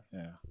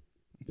 Yeah.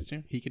 It's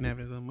true. He can have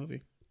his own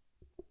movie.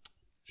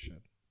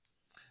 Shit.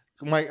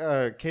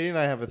 Katie and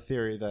I have a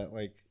theory that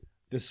like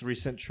this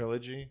recent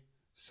trilogy,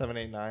 7,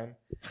 8, 9,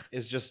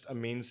 is just a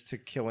means to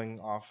killing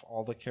off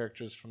all the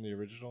characters from the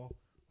original.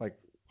 Like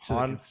So they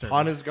can start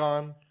Han is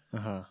gone.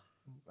 Uh-huh.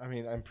 I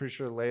mean, I'm pretty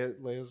sure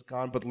Leia's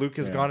gone, but Luke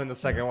is gone in the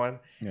second one.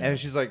 Yeah. And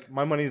she's like,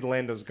 my money's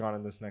Lando's gone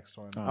in this next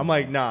one. Oh. I'm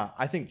like, nah,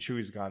 I think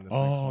Chewie's gone this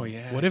next Oh one.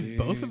 yeah. What if dude.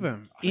 both of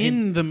them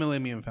in the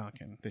Millennium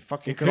Falcon? They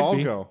fucking It could all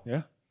be. go.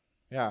 Yeah.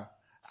 Yeah.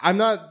 I'm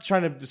not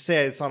trying to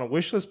say it's on a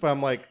wish list, but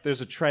I'm like,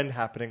 there's a trend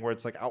happening where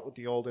it's like out with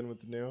the old, in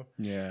with the new.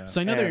 Yeah. So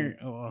I know they're.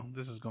 Oh, well,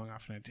 this is going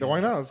off in a Then tangent. why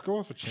not? Let's go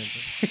off a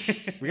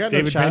tangent. We got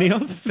David no chat.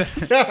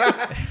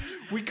 Benioff.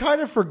 We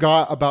kind of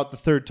forgot about the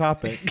third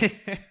topic.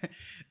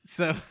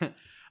 So,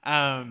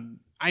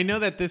 I know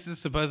that this is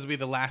supposed to be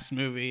the last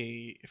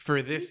movie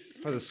for this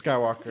For the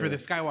Skywalker. for the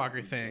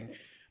Skywalker thing,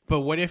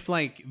 But what if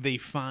like they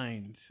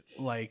find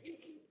like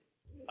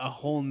a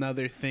whole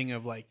nother thing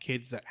of like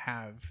kids that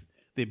have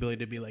the ability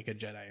to be like a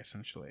Jedi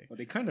essentially? Well,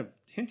 they kind of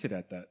hinted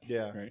at that.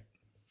 Yeah. Right.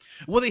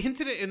 Well, they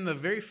hinted it in the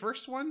very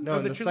first one. No,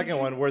 in the second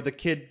one where the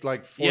kid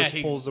like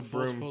pulls a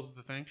broom. Pulls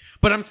the thing.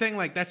 But I'm saying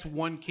like that's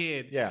one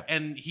kid. Yeah.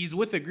 And he's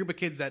with a group of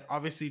kids that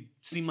obviously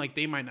seem like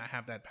they might not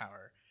have that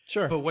power.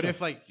 Sure. But what if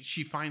like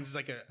she finds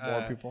like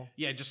more people?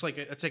 Yeah, just like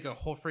it's like a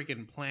whole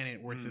freaking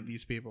planet worth of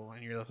these people,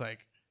 and you're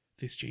like,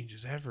 this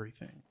changes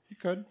everything. You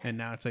could. And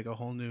now it's like a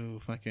whole new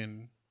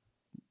fucking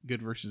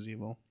good versus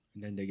evil.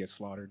 And then they get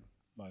slaughtered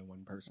by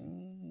one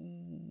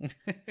person.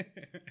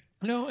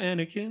 No,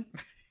 Anakin.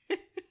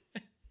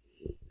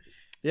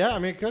 Yeah, I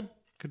mean, it could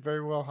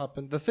very well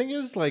happen. The thing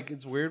is, like,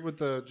 it's weird with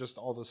the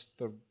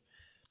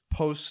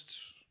post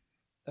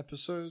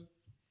episode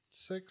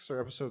 6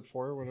 or episode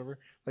 4 or whatever,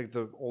 like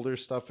the older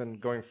stuff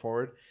and going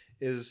forward,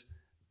 is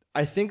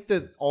I think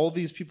that all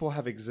these people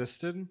have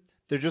existed.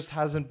 There just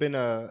hasn't been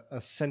a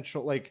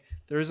central, like,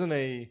 there isn't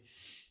a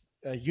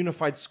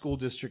unified school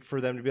district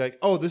for them to be like,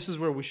 oh, this is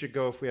where we should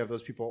go if we have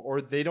those people, or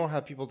they don't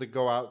have people to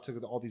go out to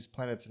all these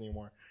planets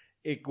anymore.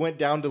 It went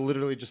down to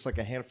literally just like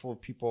a handful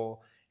of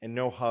people and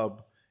no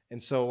hub.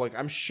 And so, like,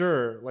 I'm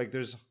sure, like,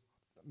 there's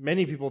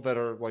many people that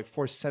are like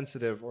force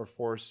sensitive or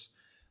force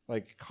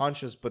like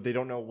conscious, but they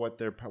don't know what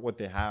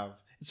they have.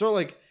 It's sort of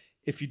like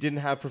if you didn't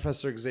have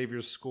Professor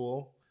Xavier's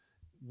school,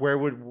 where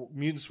would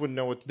mutants wouldn't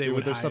know what to do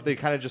with their stuff? They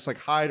kind of just like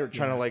hide or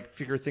trying to like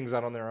figure things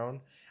out on their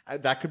own.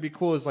 That could be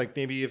cool. Is like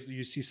maybe if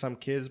you see some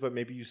kids, but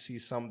maybe you see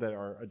some that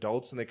are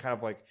adults and they kind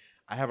of like,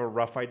 I have a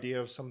rough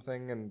idea of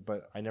something,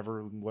 but I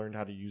never learned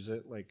how to use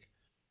it. Like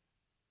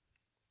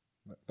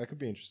that could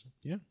be interesting.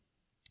 Yeah.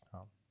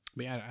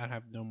 But yeah, I'd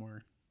have no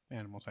more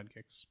animal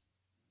sidekicks.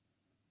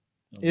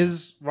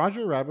 Is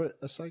Roger Rabbit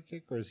a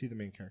sidekick or is he the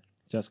main character?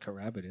 Jessica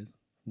Rabbit is.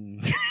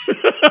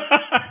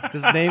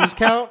 Does names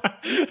count?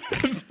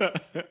 So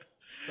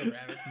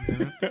rabbits in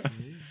general.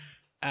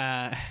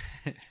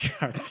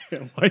 God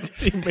damn, why did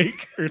he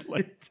make her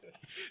like that?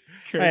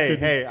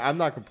 Hey, I'm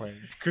not complaining.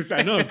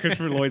 I know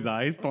Christopher Lloyd's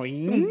eyes.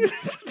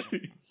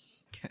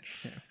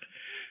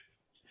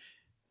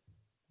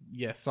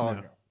 Yes.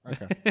 No.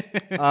 Okay.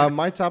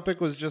 My topic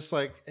was just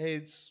like, hey,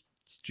 it's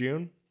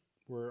June.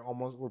 We're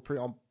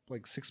pretty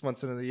like 6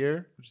 months into the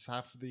year, which is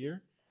half of the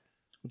year.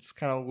 Let's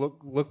kind of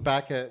look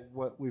back at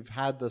what we've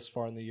had thus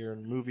far in the year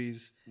in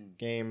movies,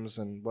 games,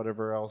 and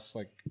whatever else,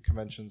 like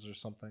conventions or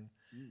something,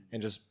 and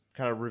just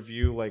kind of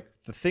review like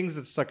the things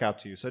that stuck out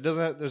to you. So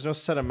there's no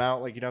set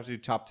amount, like you don't have to do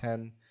top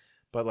 10,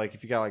 but like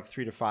if you got like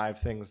 3 to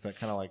 5 things that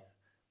kind of like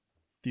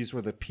these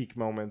were the peak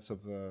moments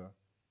of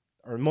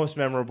or most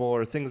memorable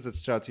or things that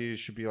stood out to you,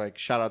 should be like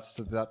shout outs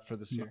to that for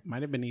this year.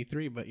 Might have been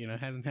E3, but it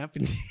hasn't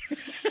happened.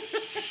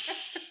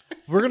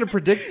 We're going to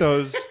predict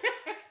those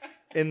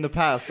in the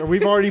past, or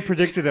we've already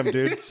predicted them,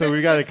 dude. So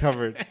we got it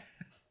covered.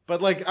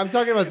 But like, I'm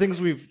talking about things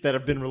that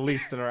have been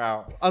released and are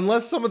out.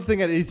 Unless something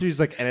at E3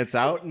 is like, and it's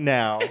out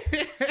now.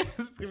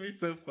 It's gonna be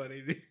so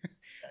funny, dude.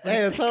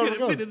 Hey, that's how it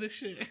goes. Been in this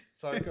shit.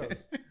 That's how it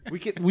goes.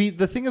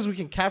 The thing is, we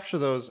can capture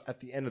those at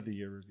the end of the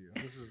year review.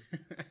 This is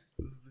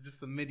just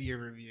the mid-year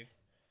review.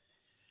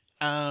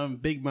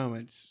 Big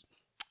moments.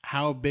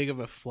 How big of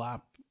a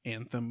flop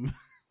Anthem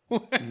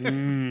was.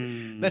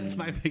 That's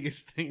my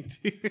biggest thing,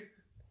 dude.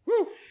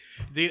 Woo.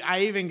 Dude,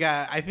 you didn't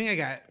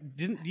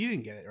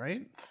get it,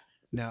 right?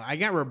 No, I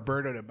got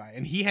Roberto to buy it.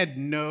 And he had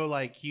no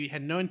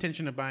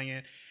intention of buying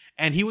it.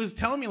 And he was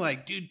telling me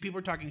like, dude, people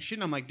are talking shit.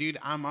 And I'm like, dude,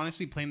 I'm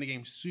honestly playing the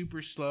game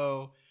super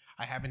slow.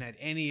 I haven't had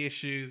any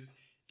issues.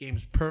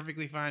 Game's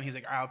perfectly fine. He's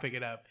like, I'll pick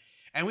it up.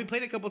 And we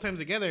played a couple times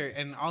together,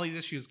 and all these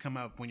issues come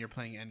up when you're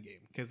playing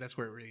Endgame, because that's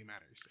where it really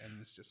matters. And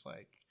it's just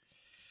like,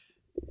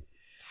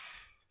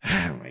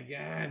 oh my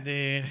god,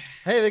 dude.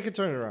 Hey, they could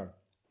turn it around.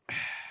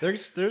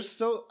 There's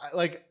still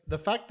like the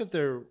fact that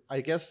they're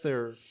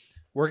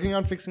working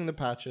on fixing the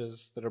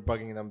patches that are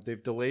bugging them.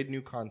 They've delayed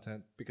new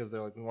content because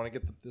they're like, we want to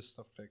get this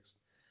stuff fixed.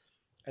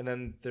 And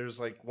then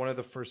there's like one of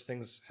the first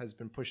things has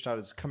been pushed out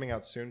is coming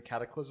out soon,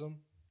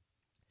 Cataclysm.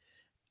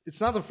 It's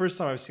not the first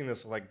time I've seen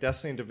this with like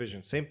Destiny and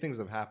Division. Same things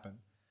have happened.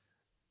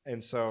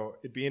 And so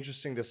it'd be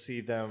interesting to see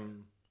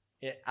them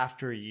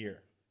after a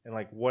year. And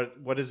like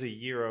what is a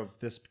year of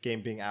this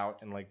game being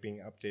out and like being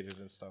updated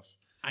and stuff.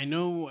 I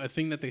know a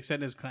thing that they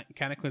said is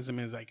Cataclysm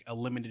is like a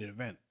limited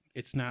event.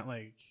 It's not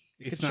like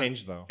it could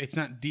change though. It's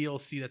not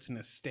DLC that's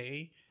gonna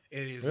stay.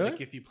 It is really?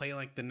 Like if you play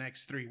like the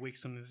next 3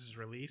 weeks when this is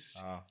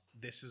released,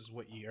 this is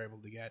what you're able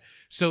to get.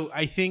 So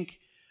I think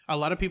a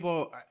lot of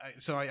people.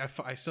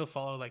 I still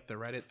follow like the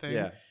Reddit thing.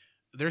 Yeah.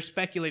 They're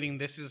speculating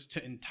this is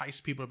to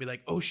entice people to be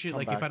like, oh shit,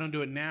 like if I don't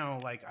do it now,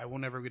 like I will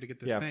never be able to get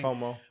this thing. Yeah,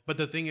 FOMO. But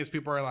the thing is,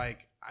 people are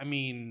like, I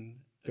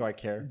mean, do I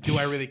care? Do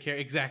I really care?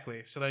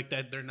 Exactly. So like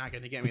that, they're not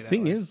going to get me. The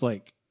thing is,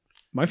 like,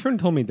 my friend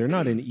told me they're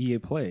not in EA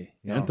Play.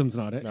 No. Anthem's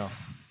not it. No.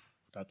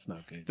 That's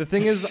not good. The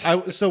thing is,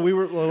 one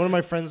of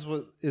my friends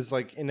is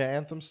like into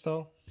Anthem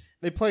still.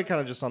 They play kind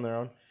of just on their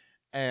own,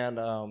 and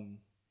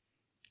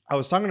I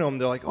was talking to them.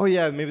 They're like, "Oh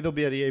yeah, maybe they'll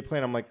be at EA Play."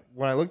 And I'm like,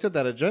 when I looked at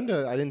that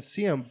agenda, I didn't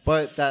see them.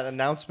 But that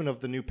announcement of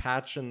the new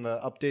patch and the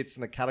updates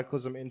and the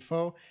Cataclysm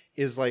info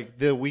is like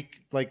the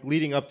week like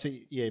leading up to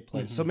EA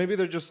Play. So maybe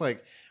they're just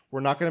like,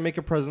 we're not going to make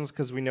a presence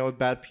because we know it's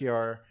bad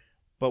PR,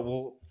 but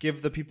we'll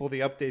give the people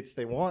the updates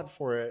they want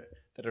for it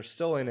that are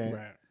still in it.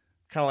 Right.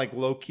 Kind of like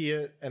low key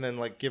it, and then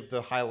like give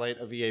the highlight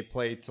of EA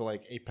Play to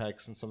like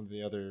Apex and some of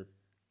the other.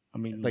 I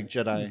mean, like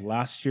Jedi.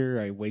 Last year,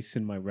 I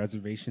wasted my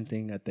reservation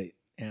thing at the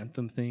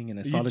Anthem thing, and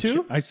I saw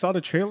You I saw the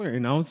trailer,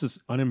 and I was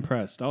just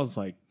unimpressed. I was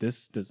like,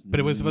 "This does."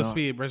 But it was supposed to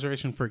be a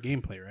reservation for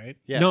gameplay, right?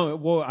 Yeah. No,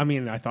 well, I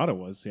mean, I thought it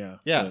was. Yeah.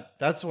 Yeah, But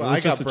that's what it was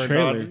I got just a burned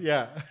trailer. on.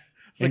 Yeah.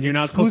 It's and like you're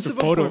not supposed to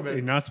exclusive photo. appointment.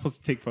 You're not supposed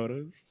to take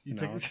photos. You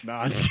no, took- no,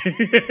 I was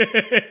kidding.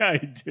 I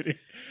didn't.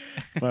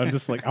 But I'm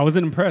just like, I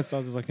wasn't impressed. I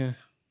was just like, eh.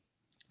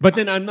 But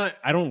then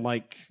I don't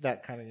like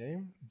that kind of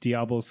game.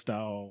 Diablo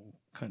style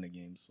kind of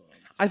games. So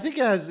I think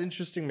it has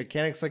interesting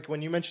mechanics. Like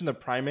when you mentioned the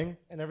priming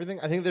and everything,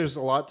 I think there's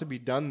a lot to be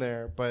done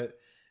there. But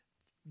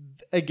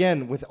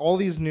again, with all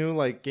these new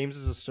like games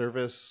as a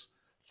service,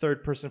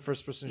 third person,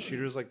 first person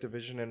shooters like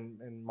Division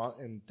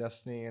and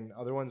Destiny and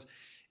other ones,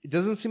 it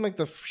doesn't seem like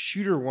the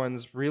shooter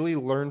ones really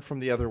learn from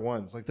the other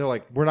ones. Like they're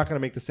like, we're not going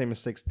to make the same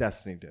mistakes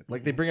Destiny did.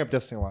 Like they bring up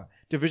Destiny a lot.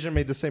 Division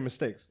made the same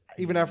mistakes.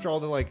 Even after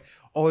all the like,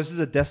 oh, this is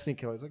a Destiny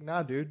killer. It's like,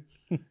 nah, dude.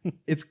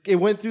 It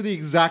went through the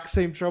exact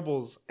same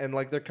troubles, and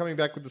like they're coming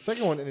back with the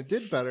second one and it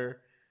did better.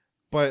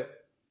 But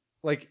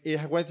like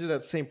it went through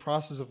that same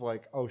process of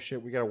like, oh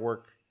shit, we got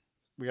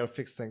to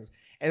fix things.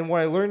 And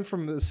what I learned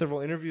from the several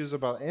interviews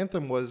about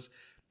Anthem was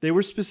they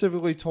were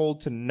specifically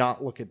told to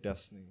not look at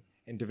Destiny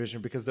and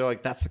Division because they're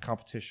like, that's the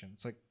competition.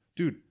 It's like,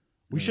 dude,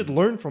 we should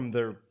learn from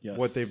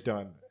what they've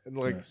done. And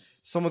like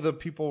some of the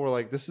people were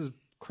like, this is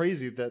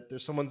crazy that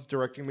there's someone's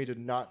directing me to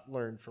not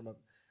learn from it.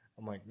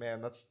 I'm like,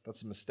 man,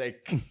 that's a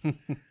mistake.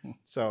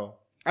 So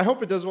I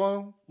hope it does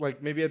well.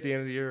 Like maybe at the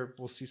end of the year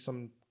we'll see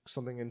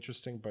something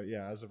interesting. But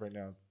yeah, as of right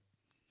now,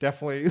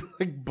 definitely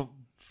like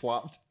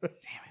flopped. Damn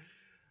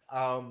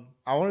it.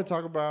 I want to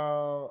talk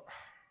about.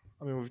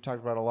 I mean, we've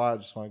talked about a lot. I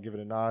just want to give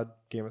it a nod.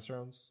 Game of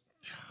Thrones.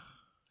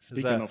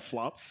 Speaking of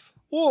flops,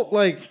 well,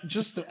 like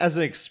just as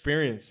an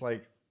experience,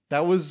 like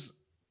that was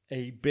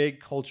a big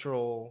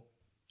cultural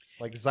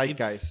like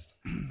zeitgeist,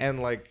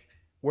 and like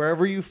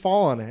wherever you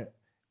fall on it,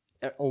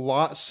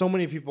 so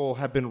many people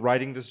have been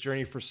writing this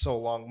journey for so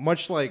long.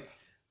 Much like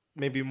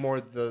maybe more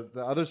the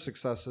other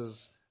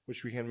successes,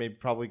 which we can maybe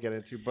probably get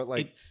into, but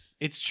like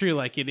it's true.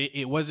 Like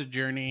it was a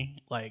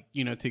journey, like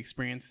to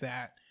experience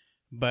that.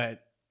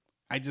 But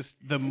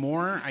the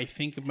more I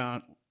think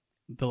about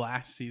the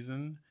last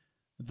season,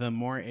 the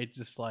more it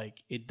just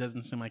like it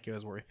doesn't seem like it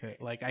was worth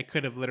it. Like I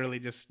could have literally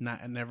just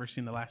never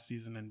seen the last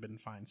season and been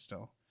fine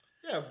still.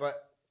 Yeah, but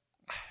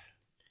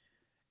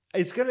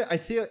it's gonna. I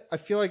feel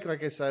like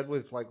I said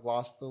with like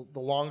Lost, the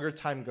longer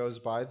time goes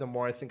by, the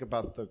more I think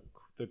about the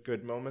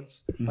good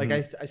moments. Mm-hmm. Like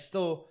I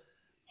still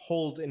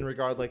hold in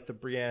regard like the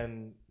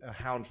Brienne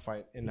Hound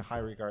fight in high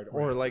regard,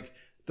 right. Or like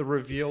the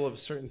reveal of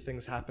certain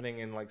things happening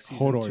in like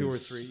season 2 or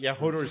 3. Yeah,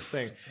 Hodor's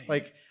thing.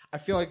 Like I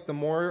feel like the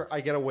more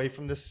I get away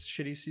from this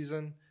shitty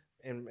season,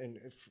 and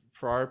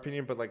for our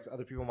opinion, but like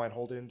other people might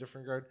hold it in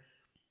different regard,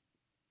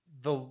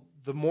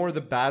 the more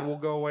the bad will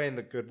go away and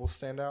the good will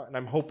stand out. And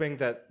I'm hoping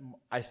that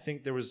I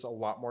think there was a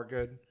lot more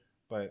good,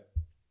 but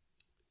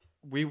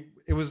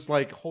it was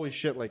like, holy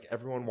shit, like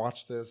everyone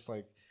watched this.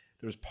 Like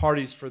there was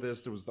parties for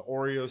this. There was the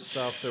Oreo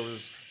stuff. There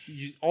was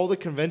all the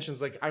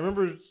conventions. Like I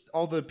remember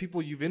all the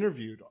people you've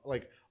interviewed,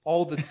 like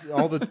all the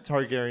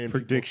Targaryen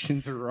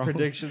predictions are wrong.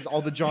 Predictions,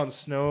 all the Jon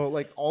Snow,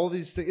 like all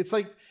these things. It's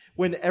like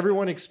when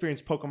everyone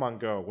experienced Pokemon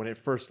Go when it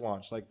first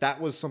launched. Like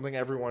that was something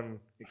everyone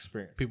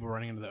experienced. People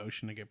running into the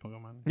ocean to get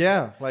Pokemon.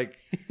 Yeah, like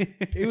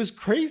it was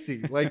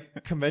crazy.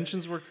 Like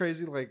conventions were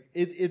crazy. Like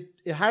it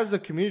has a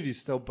community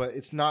still, but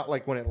it's not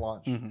like when it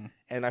launched. Mm-hmm.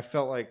 And I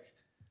felt like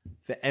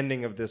the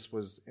ending of this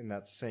was in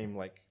that same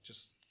like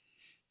just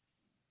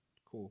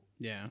cool.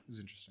 Yeah, it was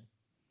interesting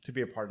to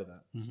be a part of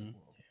that. Mm-hmm. Yeah.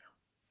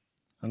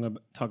 I'm going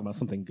to talk about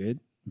something good.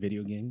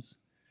 Video games.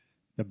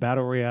 The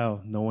Battle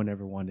Royale no one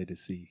ever wanted to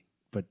see,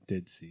 but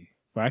did see.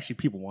 Well, actually,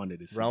 people wanted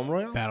to see. Realm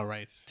Royale? Battle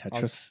Rights.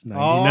 Tetris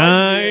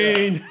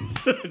 99.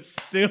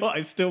 Yeah.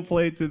 I still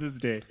play it to this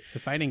day. It's a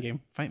fighting game.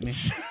 Fight me.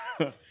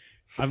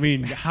 I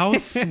mean, how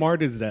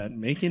smart is that?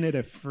 Making it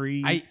a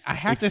free I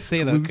have to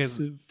say, though, because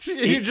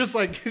you're just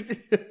like...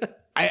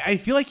 I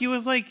feel like it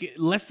was like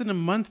less than a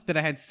month that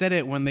I had said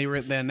it when they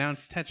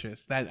announced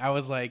Tetris, that I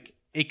was like,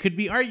 it could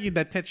be argued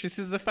that Tetris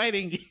is a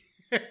fighting game.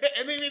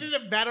 And they made it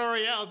a battle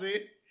royale,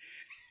 dude.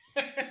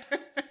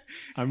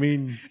 I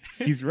mean,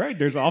 he's right.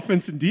 There's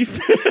offense and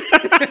defense.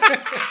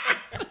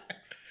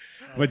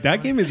 But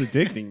that game is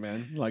addicting,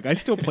 man. Like, I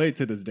still play it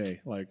to this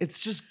day. Like, it's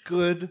just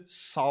good,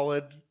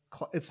 solid.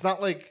 It's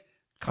not like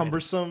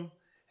cumbersome,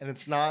 and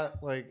it's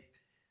not like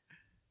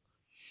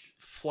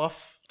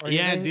fluff. Or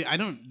anything. Dude, I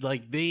don't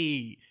like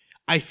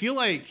I feel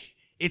like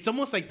it's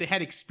almost like they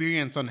had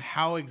experience on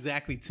how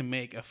exactly to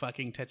make a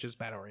fucking Tetris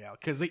battle royale,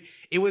 because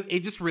it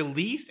just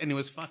released and it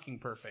was fucking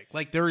perfect.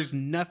 Like there is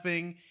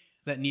nothing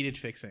that needed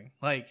fixing.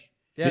 Like,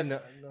 Yeah,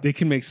 they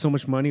can make so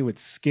much money with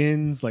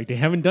skins. Like they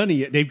haven't done it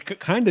yet. They've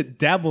kind of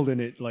dabbled in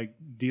it, like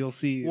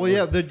DLC. Well,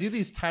 yeah, they do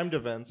these timed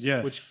events,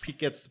 Yes. which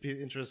gets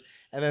the interest,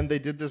 and then they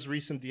did this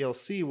recent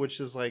DLC, which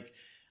is like,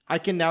 I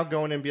can now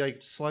go in and be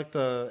like, select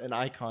an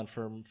icon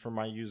for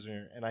my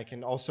user, and I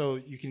can also,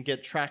 you can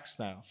get tracks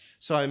now.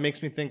 So it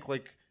makes me think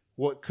like,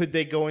 what could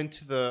they go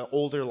into the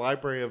older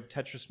library of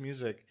Tetris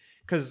music?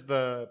 Because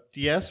the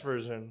DS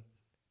version,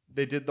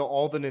 they did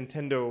all the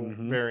Nintendo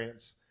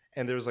variants,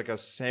 and there was like a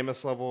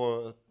Samus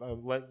level, a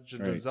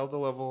Legend of Zelda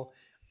level,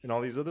 and all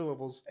these other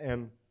levels,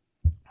 and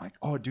like,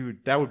 oh,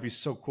 dude, that would be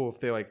so cool if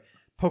they like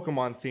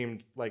Pokemon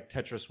themed like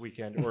Tetris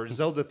Weekend or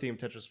Zelda themed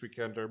Tetris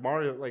Weekend or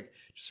Mario, like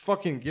just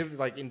fucking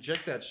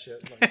inject that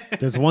shit. Like,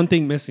 There's one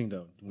thing missing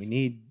though. We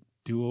need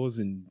duels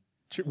and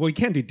you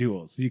can't do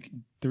duels. You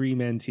can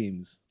 3-man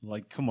teams.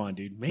 Like, come on,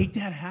 dude, make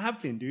that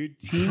happen, dude.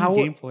 Team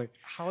gameplay.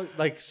 How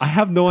like I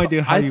have no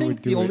idea how I you think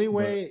would do the it. only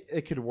way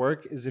it could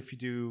work is if you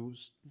do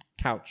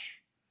couch.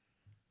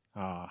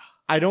 Ah,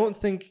 I don't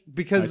think I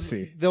because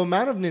see. the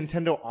amount of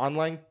Nintendo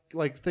online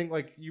like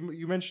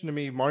you mentioned to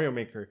me Mario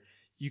Maker,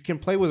 you can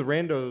play with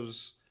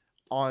randos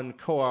on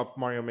co-op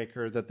Mario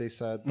Maker that they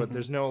said, but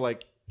there's no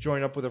like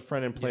join up with a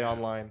friend and play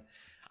online.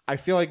 I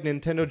feel like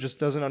Nintendo just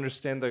doesn't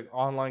understand the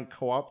online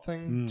co-op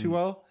thing too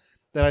well.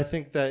 That I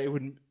think that it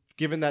would,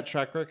 given that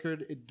track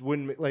record, it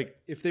wouldn't like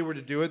if they were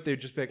to do it, they'd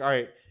just be like, all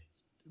right,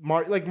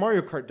 like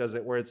Mario Kart does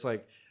it, where it's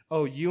like,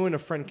 oh, you and a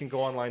friend can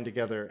go online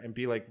together and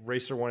be like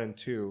Racer 1 and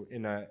 2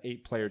 in a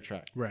 8-player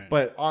track. Right.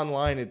 But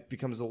online, it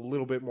becomes a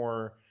little bit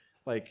more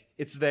like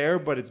it's there,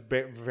 but it's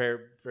very,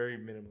 very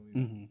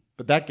minimally.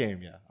 But that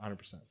game, yeah,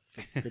 100%.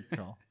 Good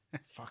call.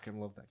 Fucking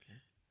love that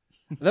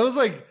game. That was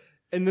like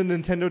in the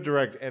Nintendo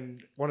Direct,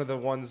 and one of the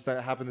ones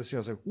that happened this year.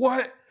 I was like,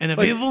 what? And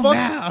Like, available fuck,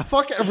 now.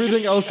 Fuck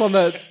everything else on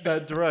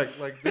that Direct.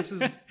 Like this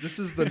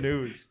is the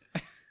news.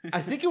 I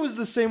think it was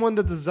the same one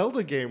that the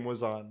Zelda game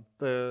was on,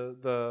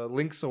 the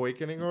Link's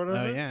Awakening or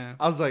whatever. Oh yeah.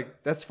 I was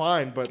like, that's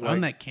fine, but like,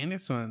 On that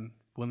Candace one,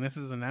 when this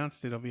is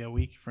announced, it'll be a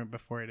week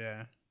before it.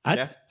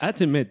 I had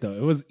to admit though,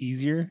 it was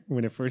easier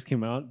when it first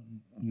came out.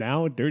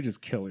 Now they're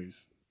just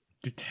killers.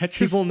 The Tetris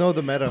people know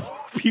the meta.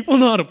 people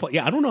know how to play.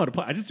 Yeah, I don't know how to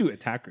play. I just do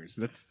attackers.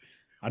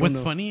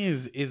 What's funny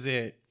is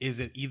it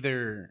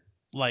either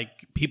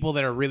like people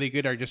that are really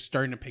good are just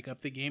starting to pick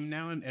up the game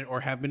now and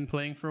or have been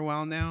playing for a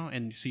while now,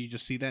 and so you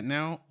just see that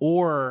now,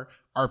 or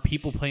are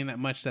people playing that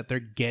much that they're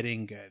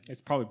getting good?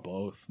 It's probably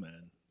both,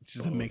 man. It's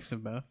just a mix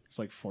of both. It's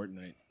like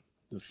Fortnite.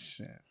 Just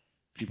shit.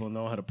 People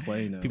know how to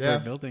play now. People are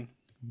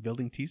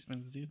building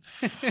teaspoons, dude.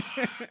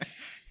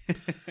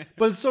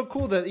 But it's so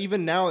cool that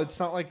even now it's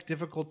not like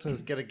difficult to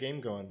get a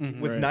game going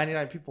with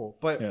 99 people.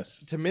 But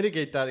to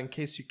mitigate that, in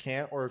case you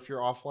can't, or if you're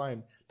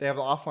offline, they have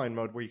the offline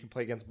mode where you can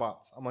play against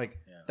bots. I'm like,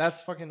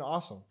 that's fucking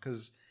awesome,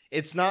 because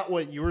it's not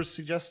what you were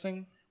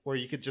suggesting, where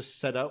you could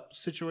just set up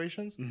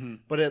situations,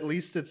 but at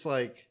least it's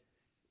like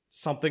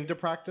something to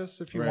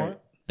practice if you want.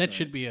 That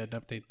should be an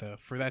update though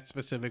for that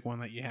specific one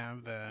that you have.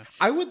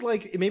 I would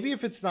like, maybe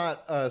if it's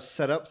not a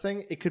setup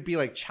thing, it could be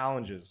like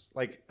challenges,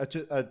 like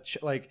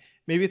like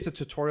maybe it's a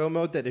tutorial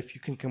mode that if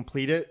you can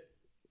complete it,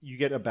 you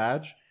get a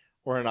badge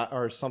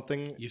or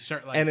something. You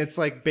start like, and it's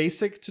like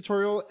basic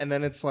tutorial, and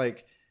then it's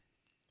like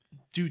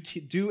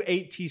do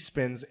 8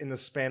 T-spins in the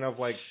span of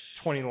like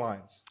 20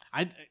 lines.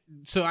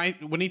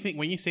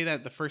 When you say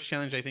that, the first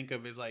challenge I think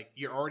of is like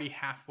you're already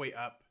halfway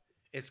up.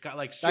 It's got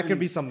like that could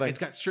be something. It's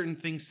got certain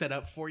things set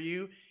up for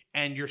you,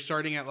 and you're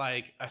starting at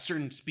like a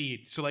certain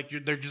speed. So like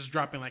they're just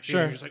dropping like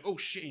you're just like, oh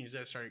shit, and you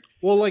gotta start.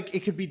 Well, like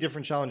it could be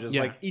different challenges.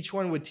 Like each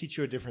one would teach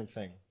you a different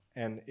thing,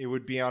 and it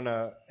would be on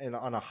a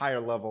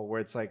higher level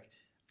where it's like,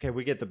 okay,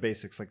 we get the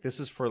basics. Like this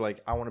is for like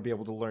I want to be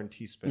able to learn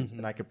T-spins,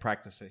 and I could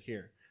practice it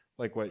here.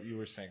 Like what you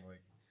were saying,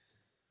 like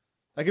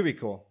that could be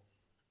cool.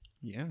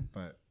 Yeah,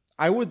 but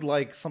I would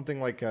like something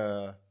like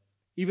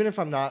even if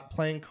I'm not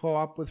playing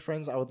co-op with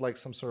friends, I would like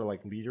some sort of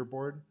like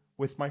leaderboard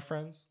with my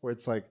friends where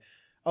it's like,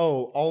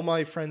 oh, all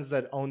my friends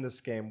that own this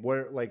game,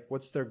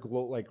 what's their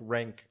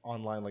rank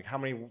online? Like how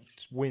many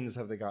wins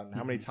have they gotten?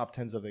 How many top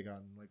 10s have they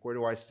gotten? Like where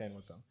do I stand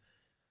with them?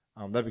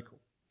 That'd be cool.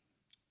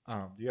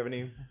 Do you have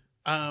any?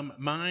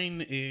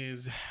 Mine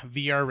is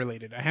VR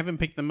related. I haven't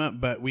picked them up,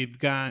 but we've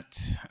got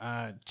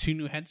 2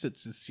 new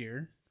headsets this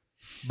year,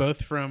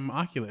 both from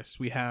Oculus.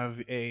 We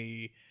have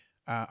a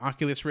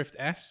Oculus Rift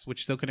S,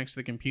 which still connects to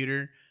the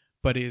computer,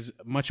 but is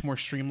much more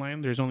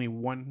streamlined. There's only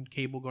one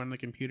cable going to the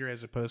computer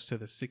as opposed to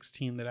the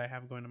 16 that I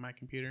have going to my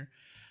computer.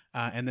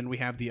 And then we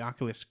have the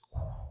Oculus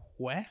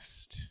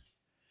Quest,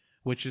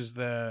 which is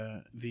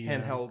the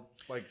handheld,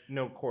 like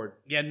no cord.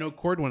 Yeah, no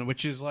cord one,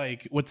 which is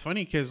like, what's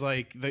funny because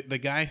like the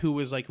guy who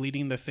was like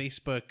leading the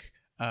Facebook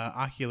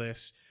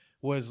Oculus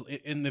was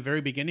in the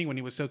very beginning when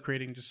he was still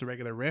creating just a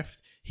regular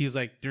Rift. He's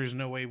like, there's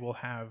no way we'll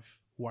have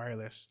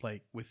wireless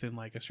like within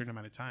like a certain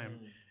amount of time.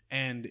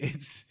 And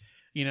it's,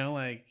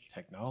 like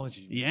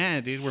technology.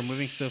 Yeah, dude, we're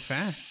moving so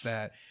fast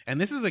and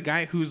this is a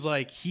guy who's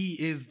like, he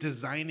is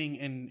designing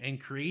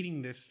and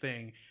creating this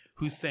thing,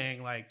 who's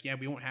saying like, yeah,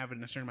 we won't have it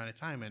in a certain amount of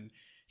time. And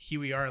here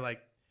we are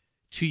like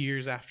 2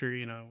 years after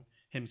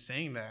him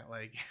saying that,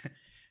 like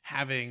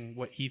having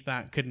what he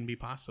thought couldn't be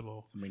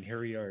possible. I mean, here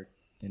we are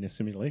in a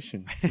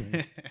simulation.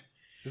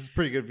 This is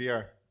pretty good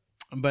VR.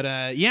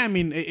 But yeah, I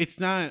mean, it's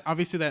not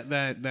obviously that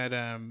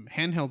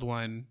handheld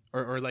one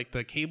or like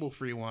the cable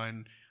free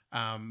one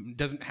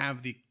doesn't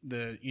have the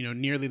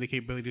nearly the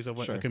capabilities of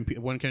what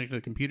one connected to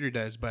the computer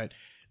does. But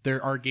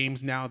there are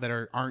games now that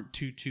aren't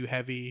too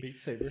heavy.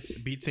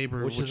 Beat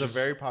Saber, which is a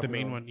very popular, the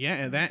main one. Yeah,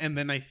 and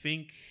then I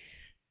think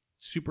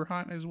Super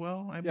Hot as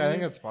well. I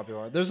think that's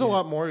popular. There's a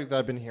lot more that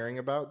I've been hearing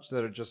about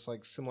that are just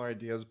like similar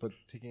ideas, but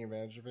taking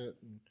advantage of it.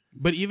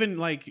 But even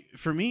like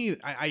for me,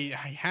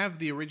 I have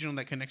the original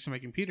that connects to my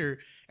computer,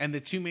 and the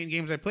two main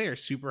games I play are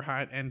Super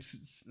Hot and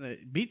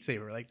Beat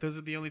Saber. Like those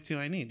are the only two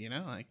I need,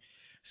 like.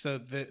 So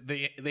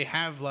they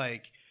have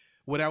like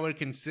what I would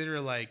consider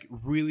like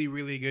really,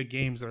 really good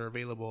games that are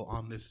available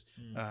on this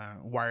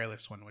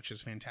wireless one, which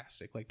is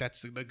fantastic. Like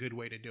that's the good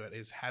way to do it,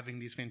 is having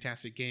these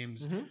fantastic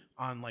games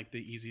on like the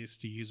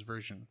easiest to use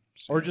version.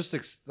 So, or just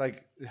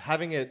like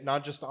having it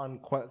not just on,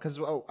 because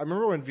I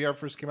remember when VR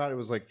first came out, it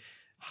was like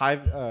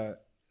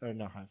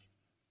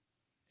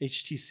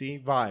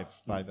HTC Vive,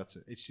 that's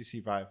it.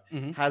 HTC Vive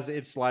has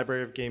its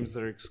library of games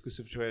that are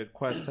exclusive to it.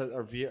 Quest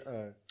or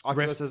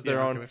Oculus has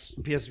their own. Oculus.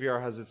 PSVR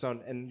has its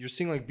own, and you're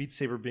seeing like Beat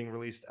Saber being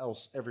released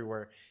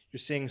everywhere. You're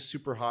seeing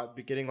Super Hot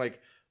getting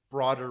like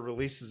broader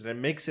releases, and it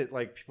makes it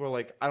like people are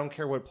like, I don't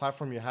care what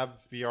platform you have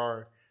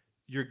VR,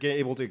 you're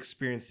able to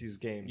experience these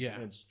games. Yeah,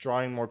 and it's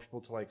drawing more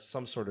people to like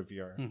some sort of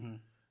VR.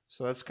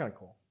 So that's kind of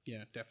cool.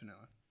 Yeah,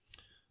 definitely.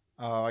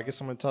 I guess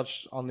I'm going to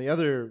touch on the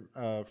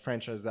other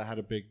franchise that had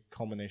a big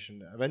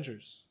culmination,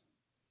 Avengers.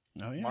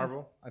 Oh yeah,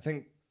 Marvel. I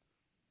think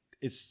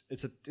it's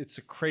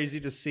a crazy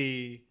to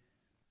see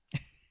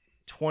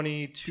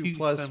 22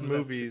 plus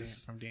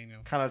movies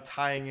kind of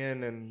tying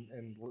in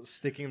and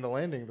sticking the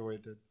landing the way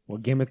it did.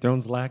 What Game of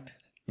Thrones lacked,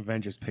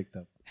 Avengers picked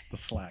up the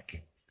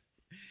slack.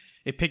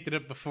 It picked it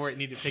up before it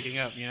needed picking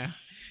up,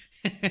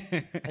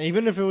 And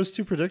even if it was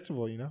too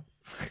predictable,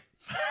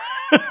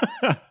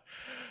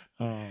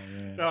 Oh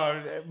man!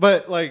 No,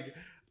 but like,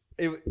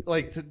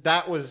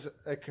 that was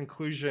a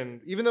conclusion.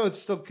 Even though it's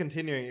still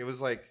continuing, it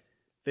was like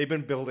they've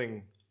been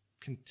building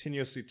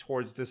continuously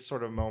towards this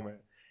sort of moment.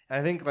 And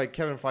I think like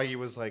Kevin Feige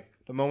was like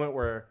the moment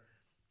where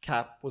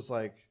Cap was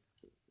like,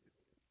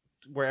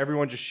 where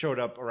everyone just showed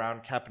up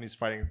around Cap and he's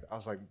fighting. I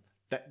was like,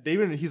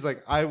 he's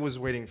like, I was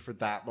waiting for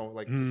that moment,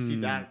 like to see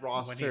that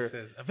roster. When he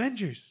says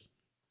Avengers,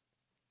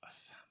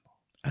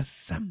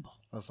 assemble.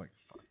 I was like,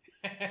 fuck.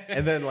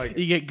 And then like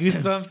you get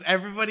goosebumps.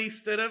 Everybody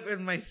stood up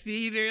in my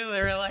theater.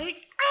 They were like,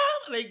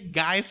 "Ah!" Like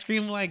guys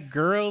scream like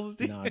girls.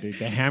 Dude. No, dude,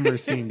 the hammer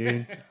scene,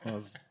 dude.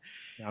 I'm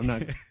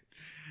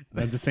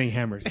just saying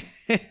hammers.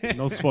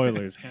 No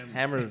spoilers.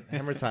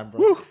 Hammer time,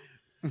 bro.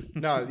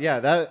 No,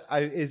 yeah,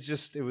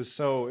 it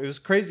was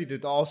crazy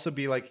to also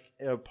be like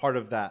a part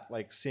of that,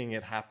 like seeing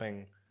it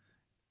happening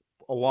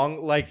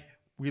along. Like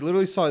we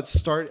literally saw it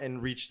start and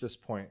reach this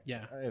point.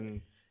 Yeah,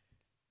 and.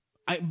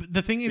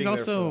 The thing is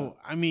also,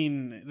 I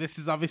mean, this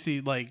is obviously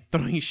like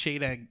throwing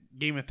shade at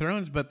Game of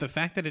Thrones, but the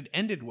fact that it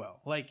ended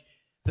well, like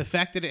the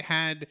fact that it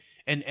had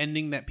an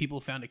ending that people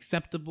found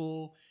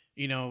acceptable,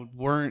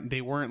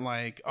 weren't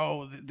like,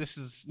 oh, this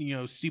is,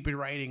 stupid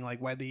writing. Like,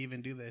 why'd they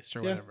even do this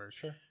or whatever.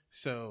 Sure.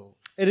 So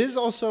it is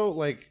also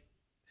like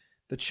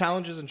the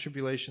challenges and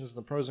tribulations and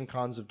the pros and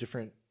cons of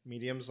different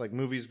mediums, like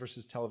movies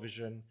versus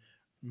television,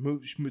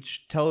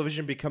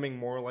 television becoming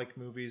more like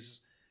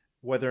movies,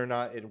 whether or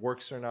not it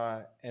works or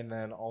not, and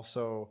then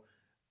also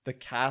the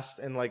cast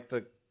and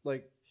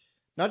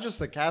not just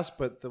the cast,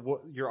 but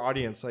your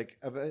audience. Like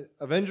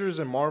Avengers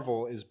and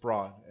Marvel is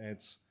broad, and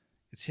it's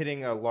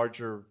hitting a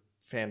larger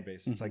fan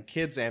base. It's like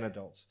kids and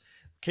adults.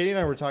 Katie and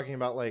I were talking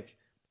about like,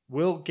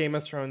 will Game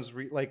of Thrones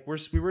we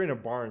were in a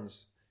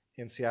Barnes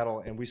in Seattle,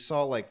 and we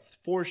saw like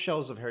 4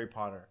 shelves of Harry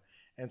Potter,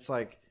 and it's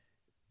like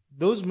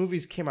those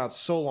movies came out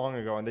so long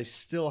ago, and they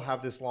still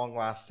have this long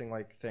lasting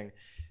like thing.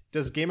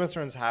 Does Game of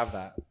Thrones have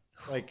that?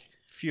 Like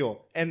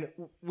feel, and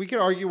we could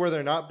argue whether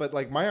or not, but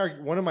like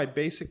one of my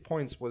basic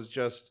points was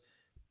just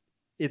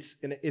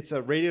it's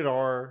a rated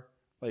R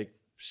like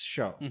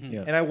show,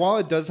 Yes. And while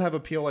it does have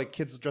appeal, like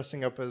kids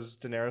dressing up as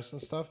Daenerys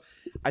and stuff,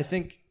 I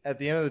think at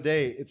the end of the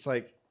day, it's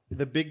like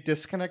the big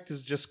disconnect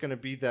is just going to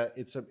be that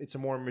it's a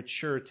more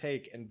mature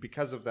take, and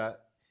because of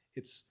that,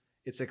 it's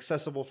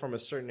accessible from a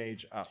certain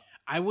age up.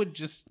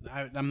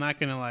 I'm not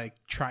gonna like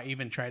try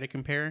to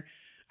compare.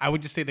 I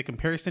would just say the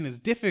comparison is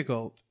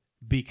difficult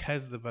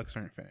because the books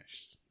aren't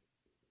finished.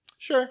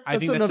 Sure,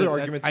 that's another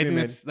argument to be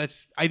made.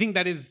 I think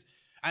that is,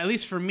 at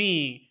least for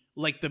me,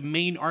 like the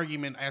main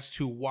argument as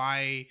to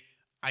why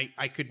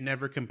I could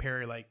never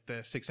compare like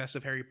the success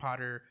of Harry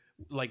Potter,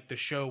 like the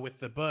show with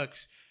the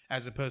books,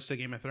 as opposed to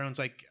Game of Thrones.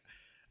 Like,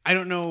 I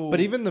don't know.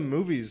 But even the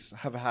movies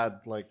have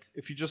had, like,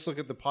 if you just look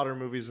at the Potter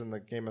movies and the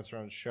Game of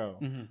Thrones show,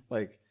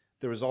 like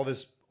there was all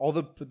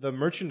the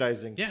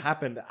merchandising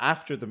happened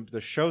after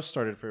the show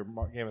started for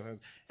Game of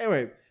Thrones.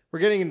 Anyway, we're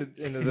getting into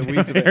the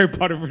weeds of Harry it.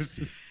 Potter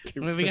versus.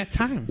 Well, we got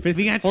time.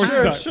 We got Fourth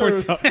time. time.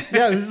 Sure. Fourth time.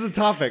 Yeah, this is a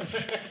topic.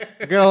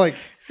 We're gonna like,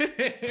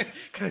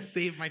 Gotta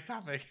save my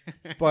topic.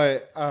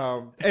 but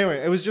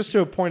anyway, it was just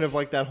to a point of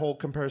like that whole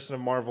comparison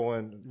of Marvel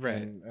and, Right.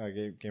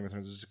 and Game of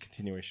Thrones. It was a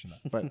continuation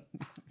of that, but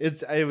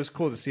it was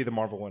cool to see the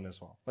Marvel one as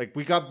well. Like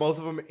we got both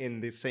of them in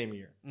the same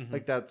year. Mhm.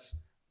 Like that's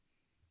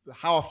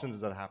how often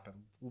does that happen?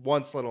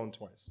 Once, let alone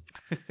twice.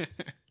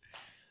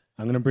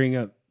 I'm gonna bring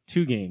up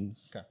 2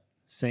 games. Okay.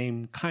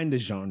 Same kind of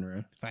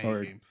genre.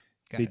 Fighting games.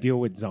 Got They it. deal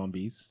with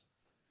zombies.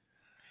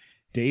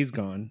 Days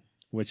Gone,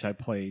 which I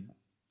played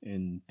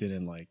and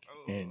didn't like,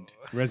 and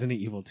Resident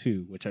Evil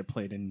 2, which I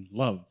played and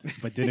loved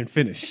but didn't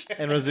finish.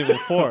 And Resident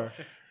Evil 4.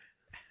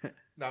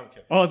 No, I'm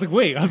kidding. Oh, I was like,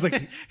 wait. I was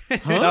like,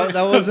 huh?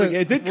 That wasn't.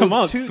 It did come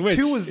out. Two, Switch.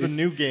 2 was the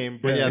new game,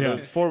 but the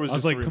 4 was I was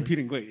just like a remake.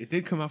 competing. Wait, it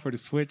did come out for the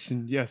Switch,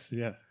 and yes. So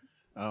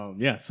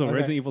Okay.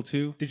 Resident Evil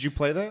 2, Did you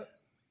play that?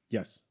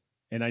 yes,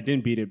 and I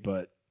didn't beat it,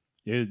 but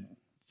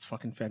it's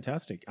fucking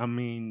fantastic. I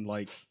mean,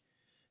 like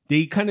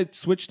they kind of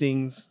switched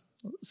things,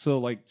 so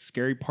like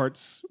scary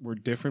parts were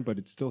different, but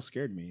it still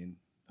scared me, and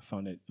I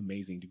found it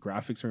amazing. The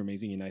graphics are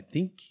amazing, and I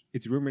think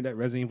it's rumored that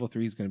Resident Evil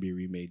 3 is going to be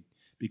remade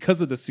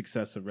because of the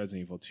success of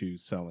Resident Evil 2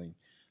 selling,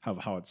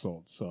 how it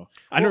sold. So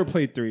I never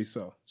played 3,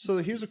 so. So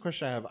here's a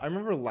question I have. I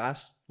remember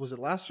last year,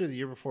 or the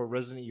year before,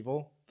 Resident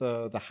Evil,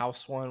 the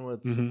house one where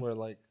it's where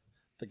like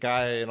the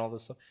guy and all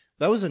this stuff.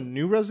 That was a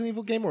new Resident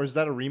Evil game, or is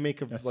that a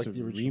remake of That's like a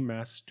the original?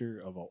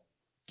 remaster of a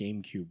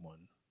GameCube one.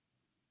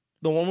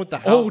 The one with the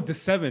house. Oh, the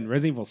 7,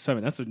 Resident Evil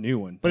 7. That's a new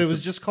one. But it That's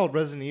was just called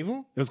Resident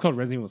Evil? it was called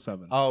Resident Evil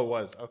 7. Oh, it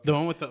was. Okay. The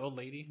one with the old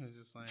lady who's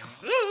just like.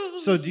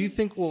 So do you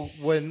think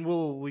when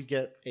will we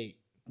get 8?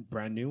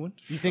 Brand new one.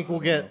 Do you think we'll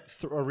get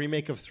a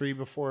remake of 3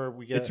 before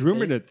we get It's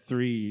rumored 8? that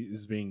 3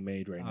 is being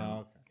made right now,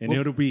 okay. and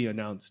We'll- it'll be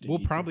announced. in We'll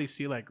E3. probably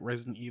see like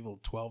Resident Evil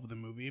 12, the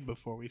movie,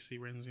 before we see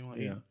Resident Evil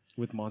 8. yeah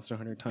with Monster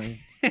Hunter time.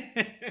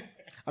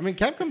 I mean,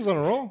 Capcom's on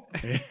a roll.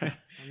 Yeah.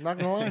 I'm not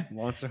gonna lie.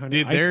 Monster Hunter.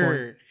 Dude, Iceborne.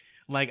 they're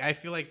like, I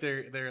feel like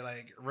they're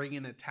like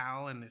wringing a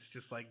towel and it's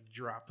just like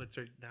droplets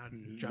are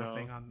down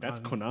dropping on. that's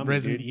on Konami,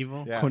 Resident dude.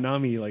 Evil. Yeah.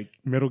 Konami like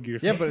Metal Gear.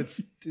 Yeah, Solid. but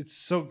it's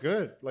so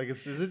good. Like,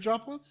 is it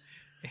droplets?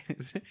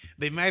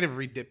 They might have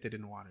redipped it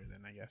in water. Then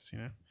I guess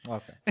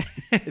Okay.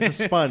 It's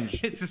a sponge.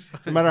 It's a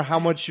sponge. No matter how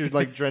much you're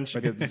like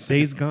drenching it.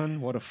 Days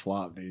Gone. What a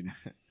flop, dude.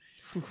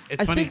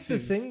 It's I funny think the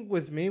thing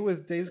with me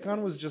with Days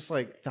Gone was just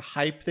like the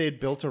hype they had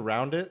built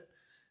around it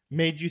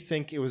made you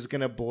think it was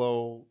gonna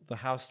blow the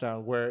house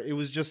down. Where it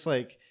was just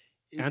like,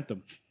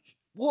 Anthem.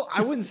 well,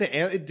 I wouldn't say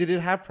did it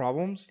have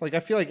problems? Like I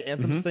feel like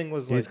Anthem's thing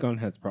was Days like, Gone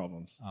has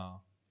problems. oh,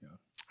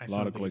 I A still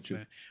lot of think it's glitches.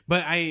 there.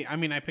 But I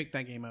mean, I picked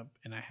that game up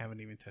and I haven't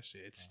even touched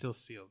it. It's still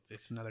sealed.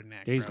 It's another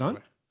knack. Days probably.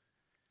 Gone?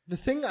 the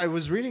thing I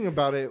was reading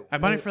about it. I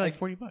bought it for like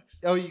 $40.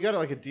 Oh, you got it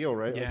like a deal,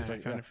 right? Yeah, Like, I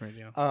found it for a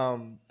deal.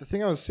 The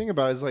thing I was seeing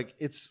about is like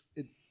it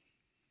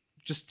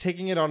just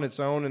taking it on its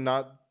own and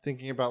not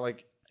thinking about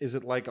like, is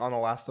it like on a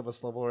Last of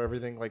Us level or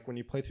everything? Like when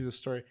you play through the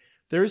story,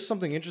 there is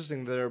something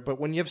interesting there. But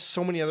when you have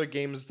so many other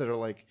games that are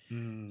like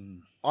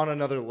on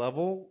another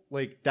level,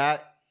 like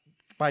that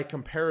by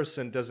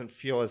comparison doesn't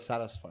feel as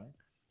satisfying.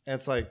 And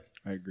it's like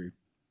I agree.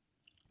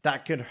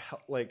 that could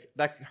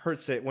that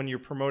hurts it when you're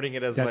promoting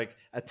it as like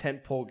a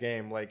tentpole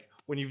game. Like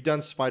when you've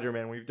done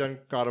Spider-Man, when you've done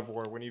God of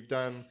War, when you've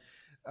done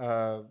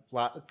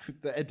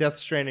Death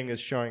Stranding is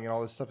showing and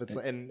all this stuff. It's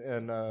and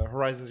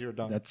Horizon Zero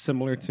Dawn. That's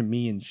similar to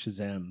me in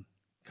Shazam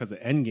because of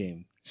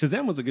Endgame.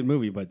 Shazam was a good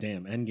movie, but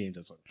damn, Endgame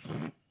just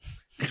like.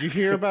 Did you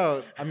hear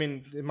about? I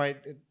mean,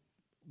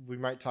 we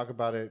might talk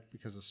about it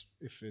because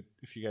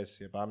if you guys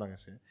see it, but I'm not gonna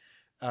see it.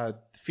 The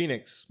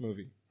Phoenix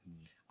movie.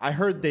 I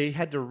heard they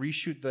had to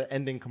reshoot the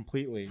ending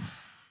completely,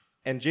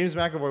 and James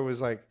McAvoy was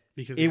like,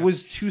 Because it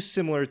was too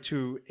similar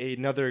to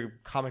another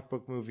comic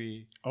book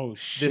movie Oh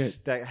shit!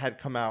 that had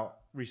come out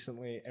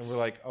recently, and we're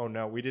like, oh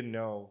no, we didn't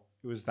know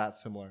it was that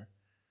similar.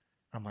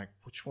 I'm like,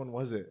 which one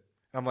was it?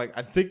 And I'm like,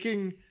 I'm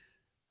thinking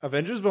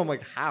Avengers, but I'm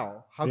like,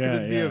 how? How could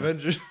it be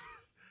Avengers?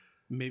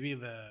 maybe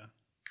the.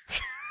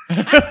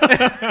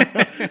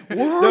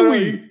 Where are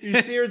we?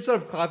 You see her instead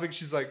of clapping,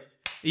 she's like,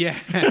 Yeah.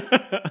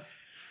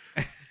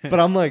 but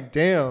I'm like,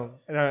 damn.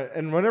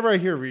 And whenever I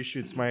hear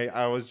reshoots,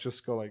 I always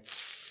just go like,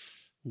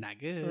 Not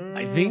good.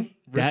 I think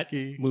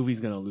risky. that movie's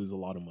gonna lose a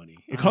lot of money.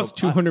 It I costs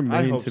hope- $200 I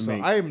million hope to so.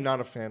 make. I am not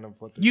a fan of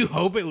what You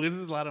hope it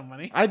loses a lot of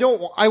money. I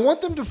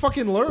want them to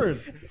fucking learn.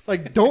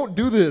 Like, don't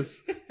do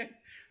this.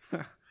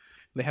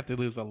 They have to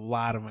lose a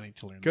lot of money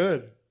to learn.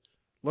 Good.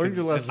 Learn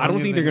your lesson. I don't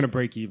long think as they're they- gonna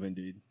break even,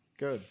 dude.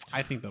 Good.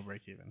 I think they'll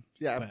break even.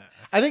 Yeah. But-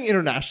 I think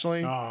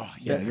internationally, Oh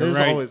yeah, th- you're there's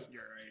right. always.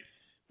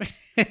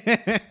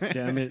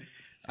 Damn it.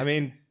 I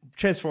mean,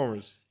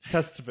 Transformers,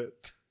 Testament.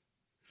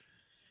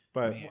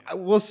 But Man.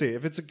 we'll see.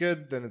 If it's a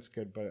good, then it's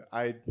good. But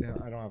I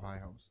don't have high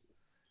hopes.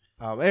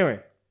 Anyway,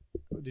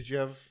 did you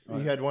have? You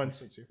had one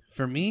since you.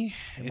 For me,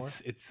 Any more?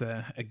 it's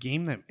a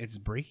game that it's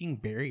breaking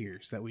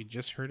barriers that we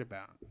just heard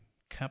about.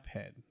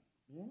 Cuphead.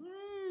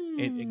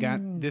 It got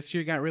this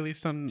year got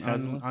released on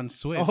Tesla?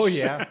 Switch. Oh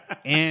yeah.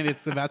 and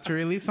it's about to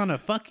release on a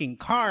fucking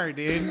car,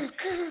 dude.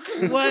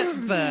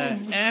 What the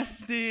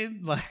F,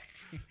 dude? Like,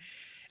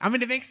 I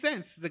mean, it makes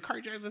sense. The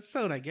car drives its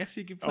own. I guess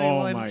you can play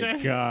while it's driving. Oh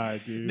my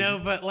god, dude. No,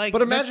 but like,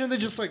 But imagine they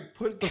just like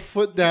put the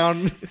foot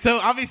down. So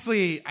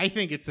obviously, I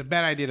think it's a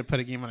bad idea to put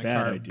a game on a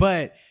car. idea.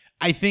 But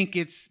I think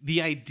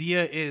the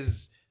idea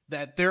is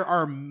that there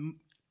are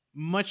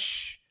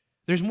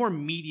there's more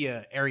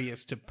media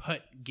areas to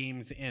put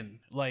games in.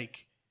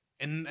 Like,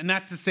 and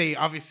not to say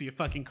obviously a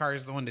fucking car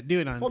is the one to do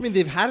it on. Well, I mean,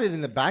 they've had it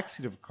in the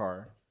backseat of a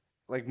car,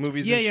 like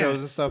movies and shows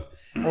and stuff,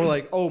 or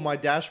like, oh, my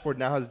dashboard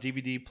now has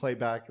DVD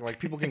playback. Like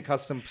people can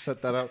custom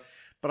set that up,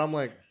 but I'm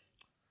like,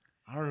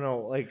 I don't know,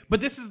 like.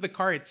 But this is the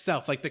car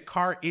itself. Like the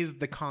car is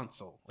the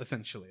console,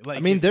 essentially. Like,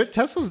 I mean,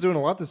 Tesla's doing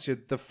a lot this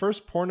year. The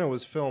first porno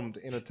was filmed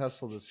in a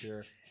Tesla this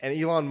year, and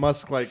Elon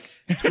Musk like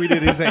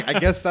tweeted, he's like, I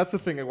guess that's a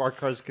thing that our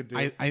cars could do.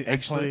 I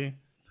actually.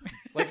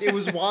 Like it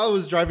was while it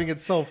was driving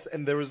itself,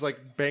 and there was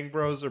like Bang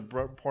Bros or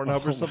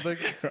Pornhub or something.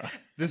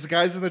 This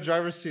guy's in the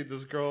driver's seat,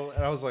 this girl,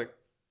 and I was like,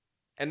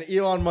 and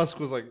Elon Musk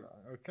was like,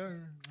 okay.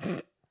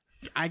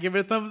 I give it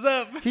a thumbs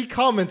up. He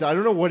commented, I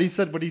don't know what he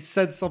said, but he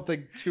said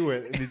something to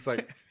it, and he's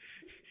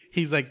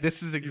like,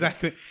 this is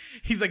exactly.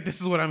 He's like,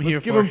 this is what I'm here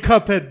let's for. give him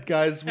Cuphead,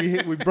 guys.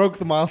 We broke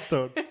the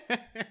milestone.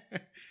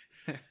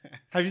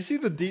 Have you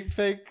seen the deep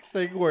fake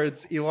thing where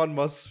it's Elon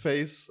Musk's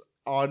face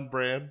on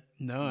brand?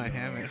 No, I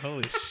haven't.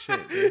 Holy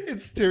shit. Dude.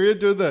 It's Tyrion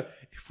doing the,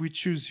 if we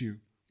choose you,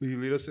 will you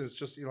lead us? And it's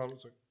just Elon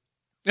Musk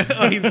like,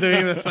 Oh, he's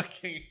doing the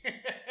fucking.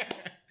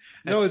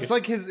 no, it's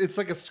good. It's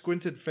like a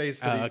squinted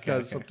face that he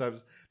does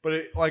sometimes. But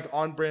it, like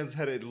on Brand's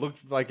head, it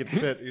looked like it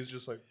fit. He's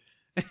just like,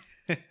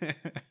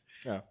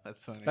 yeah,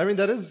 that's funny. I mean,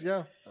 that is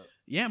yeah,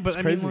 but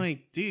I crazy. mean,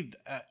 like, dude,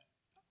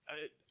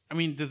 I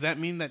mean, does that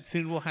mean that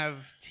soon we'll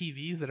have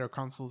TVs that are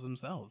consoles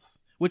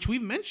themselves? Which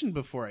we've mentioned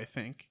before, I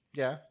think.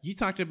 Yeah, we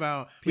talked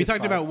about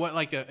what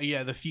like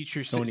the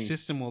future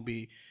system will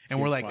be, and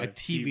we're like a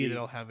TV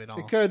that'll have it all.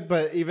 It could,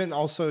 but even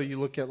also you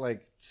look at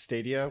like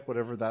Stadia,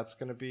 whatever that's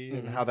going to be,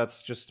 and how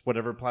that's just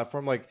whatever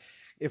platform. Like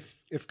if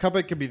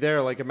Cuphead could be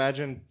there, like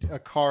imagine a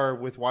car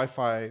with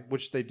Wi-Fi,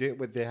 which they did,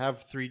 they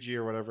have 3G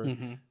or whatever.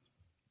 Mm-hmm.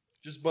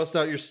 Just bust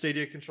out your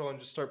Stadia controller and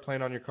just start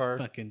playing on your car.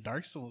 Fucking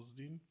Dark Souls,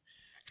 dude.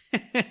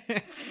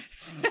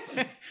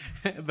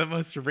 The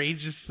most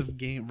ragiest of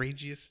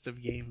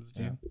games,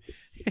 dude.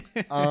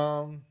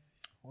 Yeah.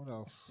 What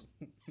else?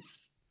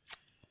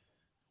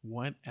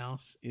 What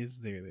else is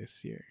there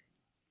this year?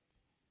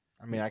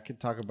 I mean, I could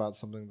talk about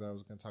something that I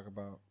was going to talk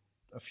about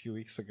a few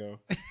weeks ago.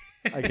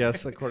 I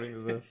guess according to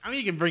this. I mean,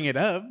 you can bring it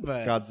up,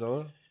 but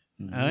Godzilla.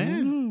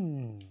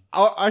 Oh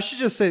yeah. I should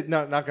just say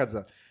no, not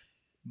Godzilla.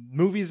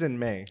 Movies in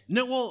May.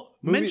 No, well,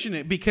 mention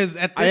it because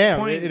at this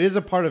point, it is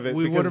a part of it.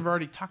 We would have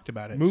already talked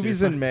about it.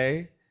 Movies in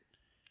May.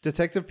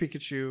 Detective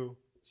Pikachu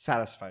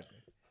satisfied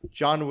me.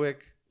 John Wick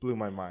blew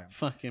my mind.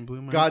 Fucking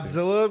blew my mind.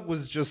 Godzilla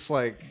was just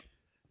like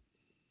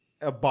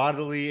a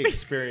bodily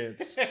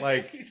experience.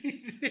 Like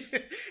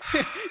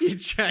you're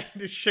trying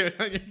to show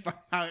on your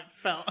how it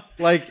felt.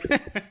 Like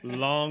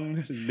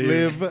long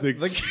live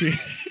the king.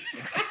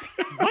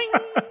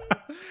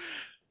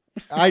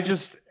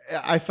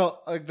 I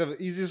felt like the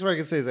easiest way I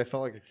can say is I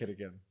felt like a kid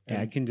again.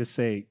 Yeah, I can just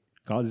say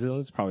Godzilla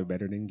is probably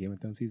better than Game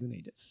of Thrones season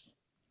 8 is.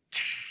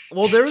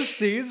 Well, there was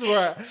scenes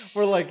where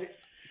we're like,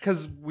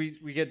 because we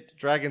get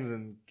dragons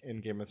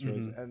in Game of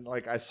Thrones, and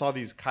like I saw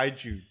these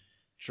kaiju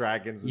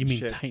dragons. And you mean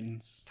shit.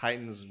 Titans?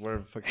 Titans,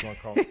 whatever the fuck you want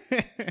to call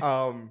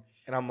it.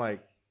 And I'm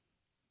like,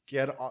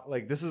 get on!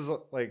 Like this is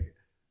like,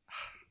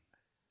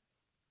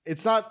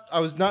 it's not.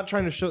 I was not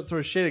trying to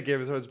throw shade at Game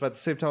of Thrones, but at the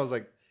same time, I was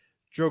like,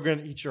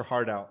 Drogon, eat your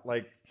heart out.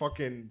 Like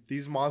fucking,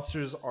 these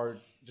monsters are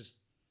just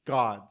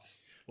gods.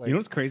 Like, you know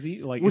what's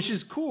crazy? Like, which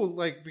is cool,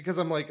 like because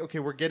I'm like, okay,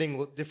 we're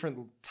getting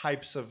different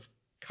types of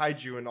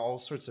kaiju in all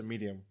sorts of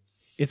medium.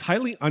 It's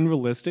highly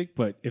unrealistic,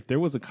 but if there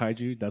was a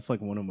kaiju, that's like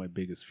one of my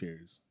biggest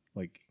fears.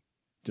 Like,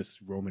 just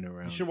roaming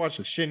around. You should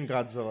watch Shin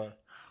Godzilla,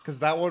 because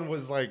that one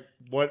was like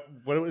what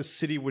a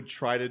city would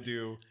try to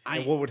do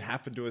and what would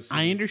happen to a city.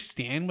 I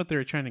understand what they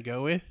were trying to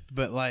go with,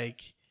 but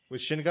like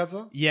with Shin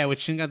Godzilla, yeah, with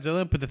Shin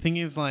Godzilla. But the thing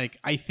is, like,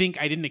 I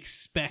think I didn't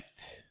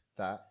expect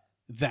that.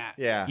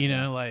 Yeah, you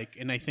know, like,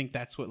 and I think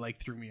that's what like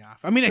threw me off.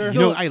 I mean,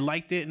 I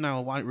liked it, and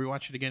I'll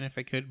rewatch it again if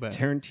I could. But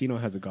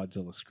Tarantino has a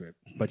Godzilla script,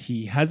 but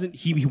he hasn't.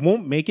 He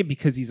won't make it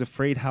because he's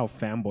afraid how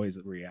fanboys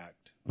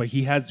react. But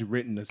he has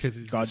written a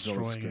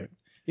Godzilla script.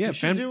 Yeah, you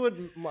should do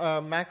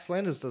what Max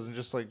Landis does and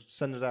just like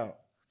send it out,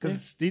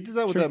 because he did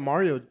that with that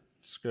Mario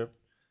script,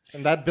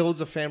 and that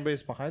builds a fan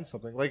base behind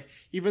something. Like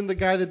even the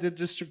guy that did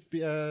District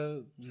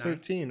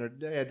 13 or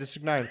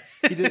District 9,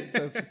 he did.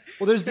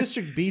 Well, there's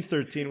District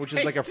B13, which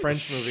is like a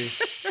French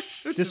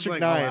movie. District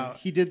 9,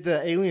 he did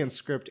the Alien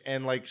script,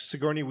 and like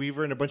Sigourney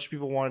Weaver and a bunch of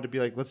people wanted to be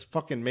like, let's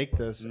fucking make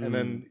this, and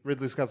then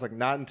Ridley Scott's like,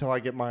 not until I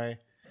get my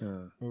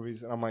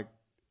movies, and I'm like,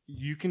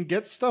 you can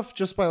get stuff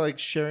just by like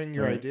sharing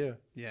your idea.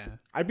 Yeah,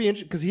 I'd be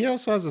interested because he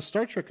also has a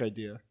Star Trek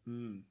idea,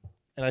 and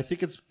I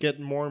think it's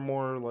getting more and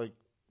more like.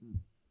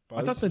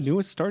 I thought the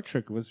newest Star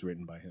Trek was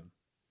written by him.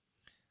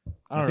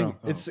 I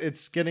don't know.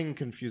 It's getting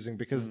confusing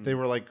because they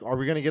were like, "Are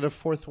we going to get a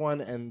fourth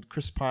one?" And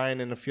Chris Pine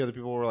and a few other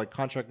people were like,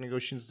 contract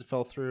negotiations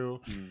fell through.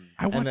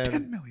 I want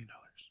 $10 million.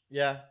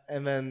 Yeah,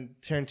 and then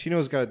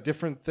Tarantino's got a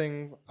different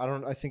thing.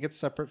 I think it's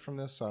separate from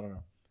this, so I don't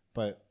know.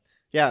 But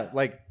yeah,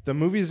 like the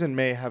movies in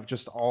May have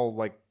just all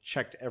like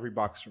checked every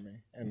box for me,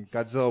 and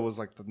Godzilla was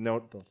like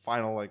the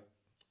final like.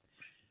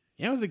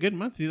 Yeah, it was a good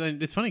month.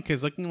 It's funny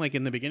because looking like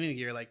in the beginning of the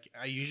year, like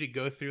I usually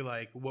go through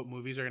like what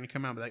movies are going to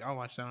come out, but like I'll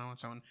watch that one, I'll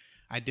watch that one.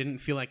 I didn't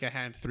feel like I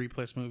had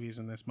 3+ movies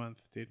in this month,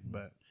 dude.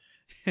 But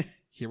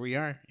here we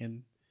are,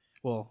 and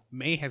well,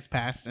 May has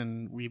passed,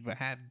 and we've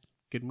had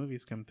good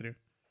movies come through.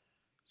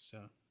 So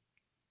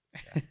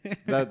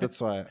yeah.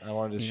 That's why I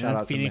wanted to shout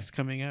out Phoenix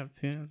coming up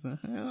too. So.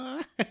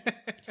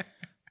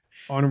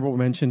 Honorable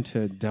mention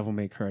to Devil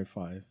May Cry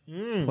 5.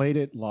 Played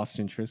it, lost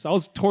interest. I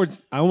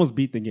almost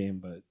beat the game,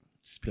 but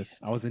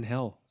I was in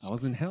hell.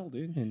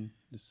 Dude, and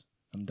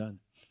I'm done.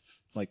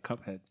 Like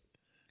Cuphead.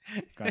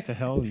 Got to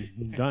hell and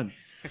I'm done.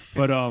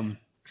 But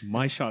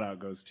my shout out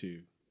goes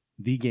to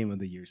the game of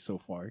the year so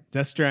far.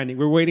 Death Stranding.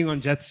 We're waiting on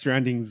Death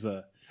Stranding's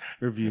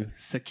review.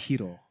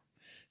 Sekiro.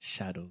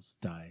 Shadows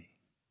die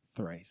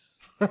thrice.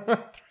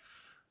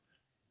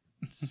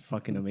 It's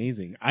fucking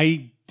amazing.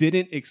 I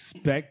didn't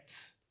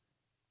expect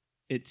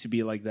it to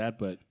be like that,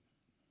 but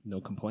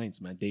no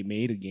complaints, man. They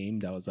made a game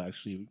that was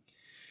actually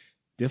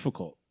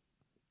difficult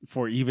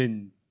for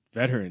even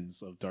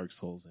veterans of Dark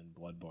Souls and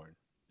Bloodborne.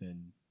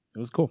 And it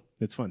was cool.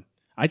 It's fun.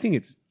 I think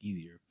it's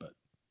easier, but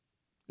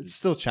it's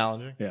still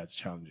challenging. Yeah, it's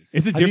challenging.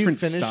 It's a different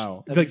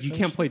style. Like you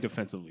can't play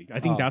defensively. I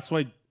think that's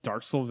why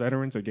Dark Souls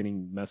veterans are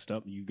getting messed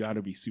up. You got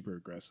to be super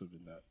aggressive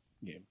in that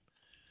game.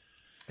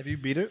 Have you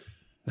beat it?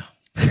 No.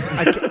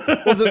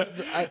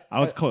 I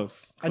was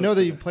close. I know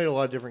that you've played a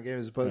lot of different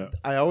games, but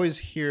I always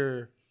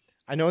hear.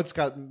 I know it's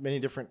got many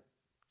different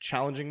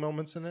challenging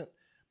moments in it,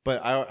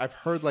 but I've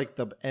heard like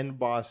the end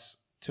boss.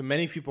 To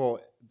many people,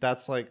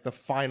 that's like the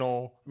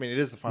final. I mean, it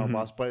is the final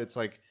boss, but it's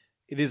like.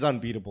 It is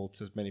unbeatable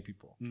to many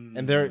people.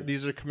 And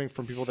these are coming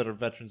from people that are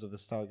veterans of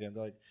this style game.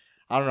 They're like,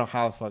 I don't know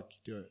how the fuck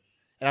you do it.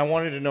 And I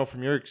wanted to know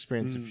from your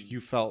experience if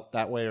you felt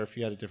that way or if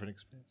you had a different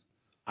experience.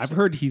 I've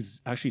heard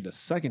he's actually the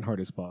second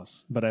hardest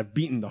boss, but I've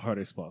beaten the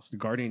hardest boss. The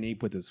Guardian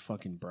Ape with his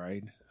fucking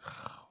bride. Oh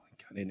my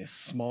God, in a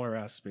smaller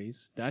ass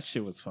space. That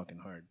shit was fucking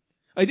hard.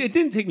 It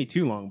didn't take me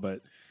too long,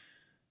 but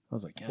I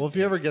was like, well, if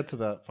you ever get to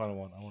that final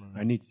one, I want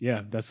to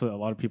know. That's what a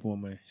lot of people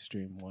on my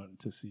stream want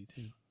to see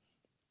too. Do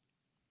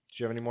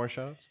you have any more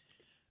shout-outs?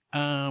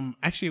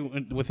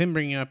 Actually, with him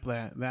bringing up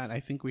that I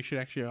think we should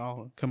actually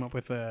all come up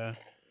with a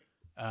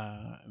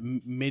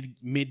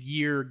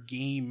mid-year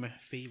game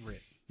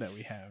favorite that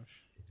we have.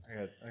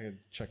 I got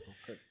check real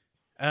quick.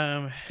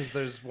 Because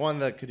there's one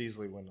that could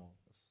easily win all of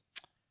this.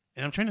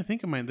 And I'm trying to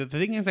think of mine. The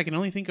thing is, I can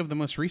only think of the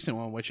most recent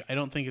one, which I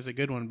don't think is a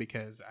good one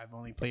because I've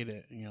only played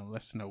it,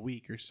 less than a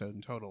week or so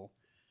in total.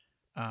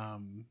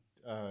 World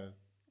of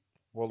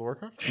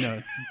Warcraft?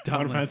 No,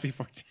 Dauntless.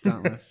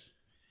 Dauntless.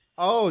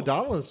 Oh,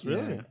 Dauntless,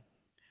 really? Yeah.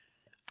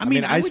 I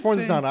mean,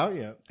 Iceborne's not out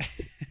yet.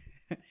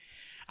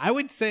 I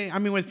would say,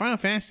 with Final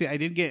Fantasy,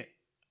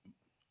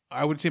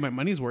 I would say my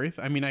money's worth.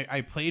 I mean, I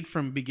played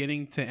from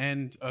beginning to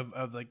end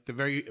of like the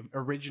very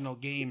original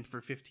game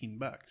for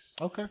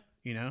 $15. Okay.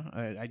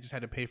 I just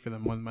had to pay for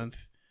them 1 month.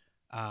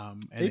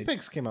 And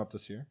Apex came out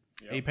this year.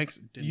 Yep. Apex.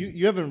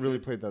 You haven't really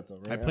played that though,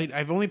 right?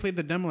 I've only played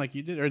the demo like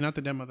you did, or not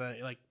the demo, the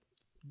like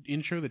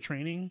intro, the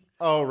training.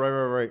 Oh,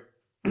 right.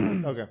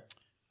 Okay.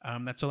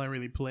 That's all I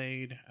really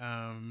played.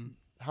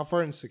 How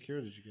far in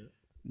Secure did you get?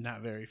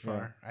 Not very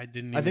far.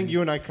 Yeah. I think you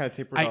and I kind of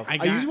tapered off.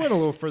 I usually went a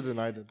little further than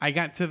I did. I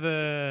got to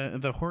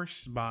the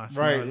horse boss.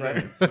 Right.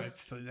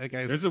 That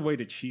guy's, there's a way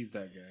to cheese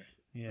that guy.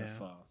 Yeah.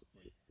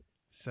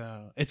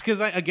 So it's because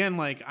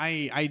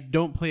I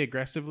don't play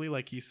aggressively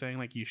like he's saying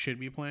like you should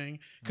be playing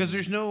because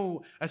there's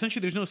no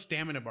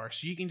stamina bar,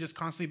 so you can just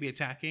constantly be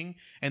attacking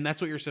and that's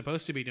what you're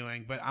supposed to be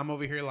doing. But I'm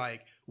over here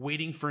like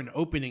waiting for an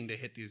opening to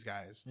hit these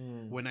guys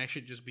when I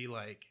should just be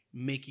like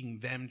making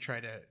them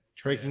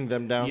breaking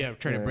them down. Yeah,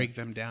 trying to break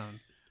them down.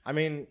 I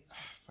mean,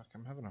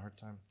 I'm having a hard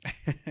time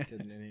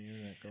getting any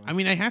internet going. I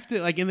mean, I have to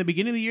like in the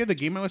beginning of the year, the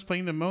game I was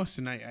playing the most,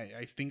 and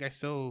I think I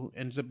still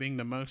ends up being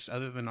the most,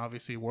 other than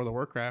obviously World of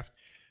Warcraft,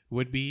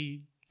 would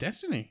be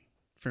Destiny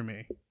for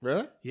me.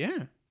 Really?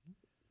 Yeah.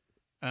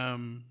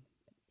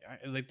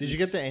 Did you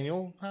get the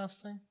annual pass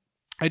thing?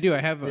 I do. I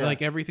have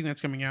like everything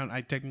that's coming out.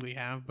 I technically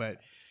have, but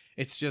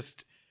it's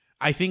just.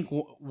 I think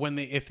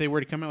if they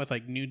were to come out with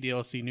like new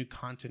DLC, new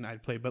content,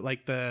 I'd play. But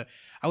like I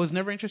was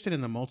never interested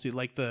in the multi.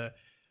 Like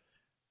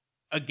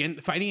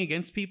fighting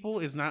against people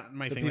is not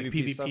my thing. Like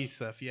PvP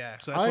stuff. Yeah.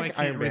 So that's why I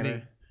can't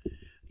really.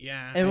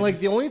 Yeah. And like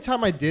the only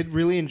time I did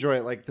really enjoy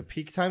it, like the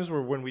peak times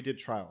were when we did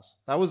trials.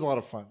 That was a lot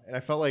of fun, and I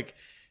felt like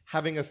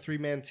having a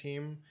 3-man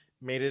team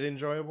made it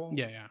enjoyable.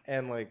 Yeah.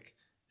 And like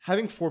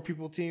having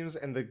 4-people teams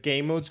and the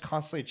game modes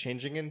constantly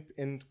changing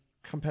in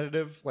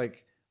competitive,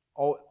 like.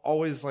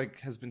 Always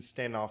like has been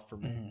standoff for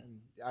me.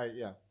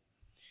 And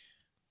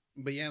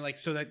But yeah, like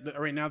so that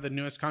right now the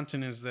newest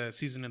content is the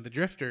Season of the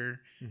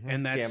Drifter,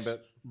 and that's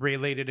Gambit.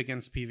 related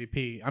against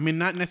PvP. I mean,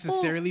 not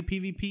necessarily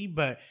PvP,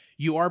 but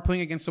you are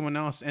playing against someone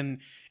else, and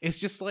it's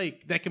just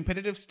like that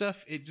competitive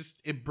stuff.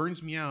 It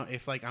burns me out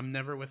if like I'm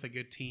never with a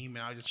good team,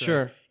 and I just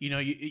Sure. like, you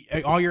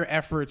know, all your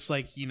efforts,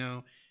 like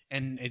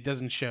and it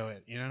doesn't show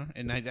it,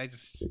 and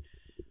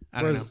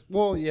I don't know.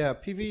 Well, yeah,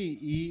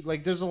 PvE,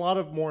 like there's a lot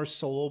of more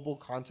soloable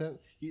content.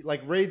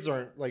 Like raids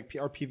aren't like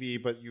are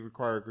PvE, but you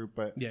require a group.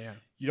 But Yeah.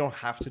 you don't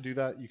have to do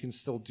that. You can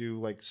still do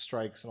like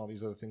strikes and all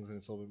these other things, and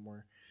it's a little bit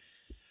more.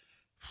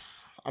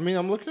 I mean,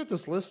 I'm looking at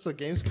this list of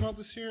games come out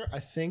this year. I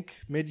think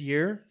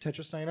mid-year,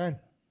 Tetris 99.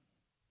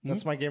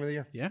 That's my game of the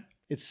year. Yeah.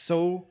 It's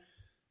so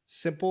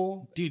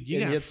simple. Dude, you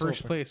and got yet so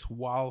first fun. place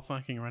while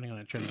fucking running on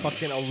a treadmill.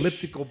 Fucking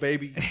elliptical,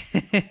 baby.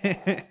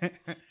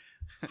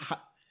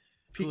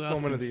 Peak Who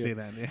else moment can of the say year.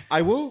 that? Yeah.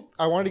 I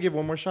wanted to give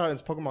one more shot.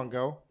 It's Pokemon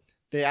Go.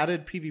 They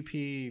added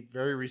PvP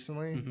very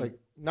recently, like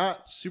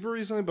not super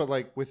recently, but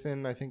like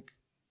within, I think,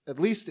 at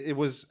least it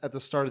was at the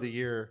start of the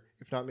year,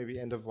 if not maybe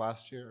end of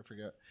last year. I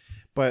forget.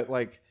 But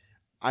like,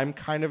 I'm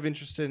kind of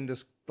interested in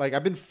this. Like,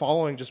 I've been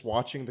following, just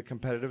watching the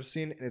competitive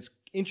scene, and it's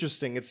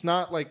interesting. It's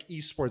not like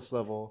esports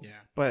level,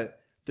 but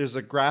there's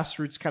a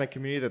grassroots kind of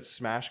community that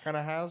Smash kind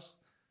of has.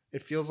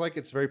 It feels like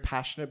it's very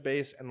passionate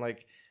based, and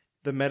like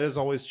the meta is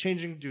always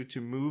changing due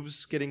to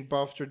moves getting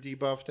buffed or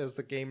debuffed as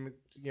the game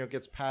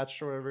gets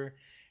patched or whatever.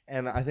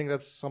 And I think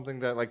that's something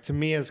that, like, to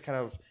me has kind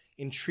of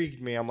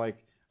intrigued me. I'm like,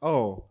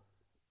 oh,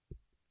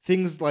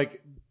 things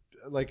like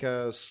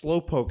a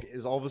Slowpoke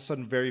is all of a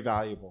sudden very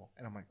valuable.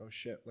 And I'm like, oh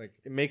shit. Like,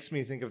 it makes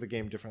me think of the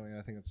game differently. And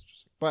I think that's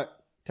interesting.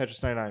 But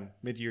Tetris 99,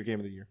 mid-year game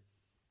of the year.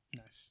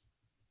 Nice.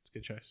 It's a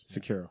good choice.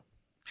 Sekiro.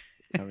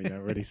 I mean, I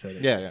already said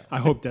it. Yeah. I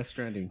hope Death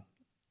Stranding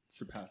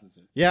surpasses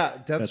it. Yeah,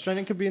 Death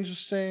Stranding could be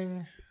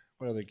interesting.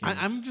 What other games?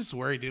 I'm just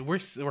worried, dude. We're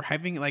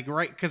having like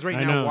because right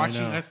I now know.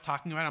 watching us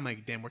talking about it, I'm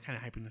like, damn, we're kind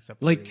of hyping this up.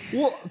 Like,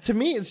 well, to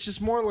me, it's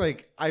just more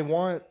like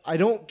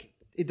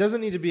it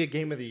doesn't need to be a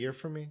game of the year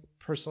for me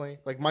personally.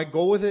 Like, my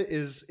goal with it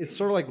is it's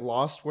sort of like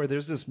Lost, where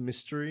there's this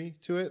mystery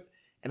to it,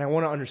 and I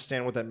want to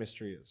understand what that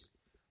mystery is.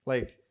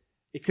 Like,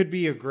 it could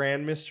be a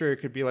grand mystery. It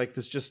could be like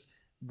this just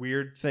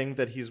weird thing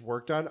that he's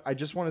worked on. I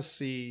just want to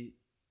see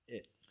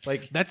it.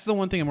 Like, that's the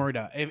one thing I'm worried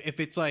about. If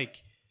it's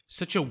like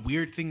such a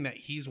weird thing that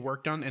he's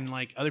worked on, and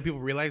like other people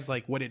realize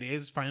like what it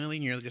is finally,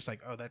 and you're just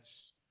like, oh,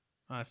 that's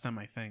not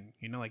my thing.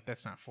 Like,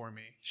 that's not for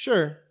me.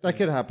 Sure, that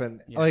could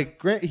happen. Yeah.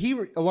 Like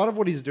a lot of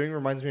what he's doing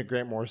reminds me of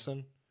Grant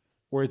Morrison,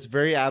 where it's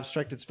very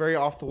abstract, it's very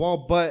off the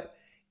wall, but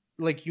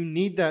like you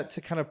need that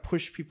to kind of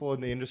push people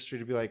in the industry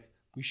to be like,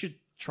 we should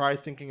try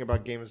thinking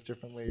about games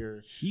differently.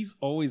 Or he's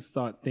always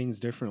thought things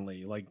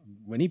differently. Like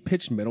when he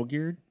pitched Metal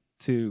Gear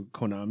to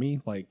Konami,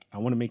 like, I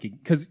want to make it,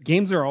 because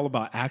games are all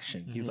about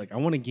action. He's like, I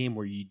want a game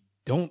where you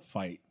don't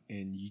fight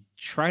and you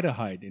try to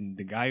hide. And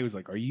the guy was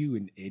like, are you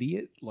an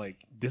idiot?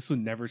 Like, this would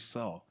never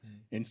sell.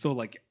 And so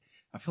like,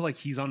 I feel like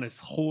he's on this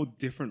whole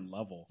different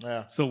level.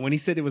 Yeah. So when he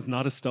said it was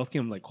not a stealth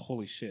game, I'm like,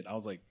 holy shit. I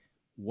was like,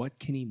 what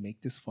can he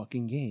make this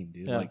fucking game,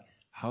 dude? Yeah. Like,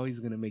 how he's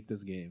gonna make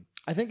this game?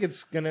 I think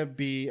it's gonna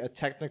be a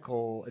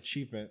technical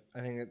achievement. I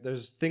think that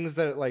there's things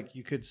that like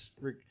you could.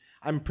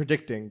 I'm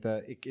predicting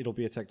that it'll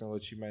be a technical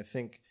achievement. I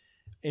think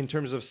in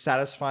terms of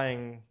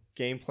satisfying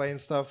gameplay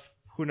and stuff,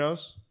 who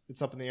knows?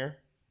 It's up in the air.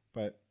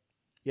 But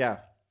yeah,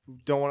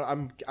 don't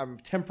want. I'm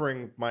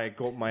tempering my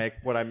goal,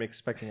 what I'm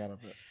expecting out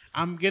of it.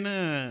 I'm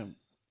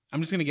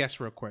just gonna guess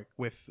real quick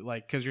with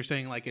like, because you're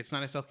saying like it's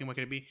not a stealth game. What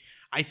could it be?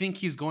 I think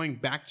he's going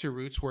back to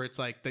roots where it's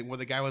like where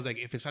the guy was like,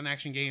 if it's not an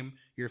action game,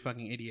 you're a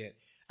fucking idiot.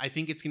 I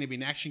think it's gonna be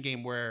an action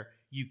game where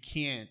you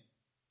can't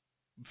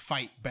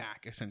fight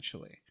back,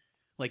 essentially.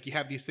 Like, you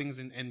have these things,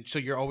 and so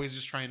you're always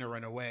just trying to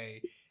run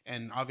away.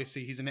 And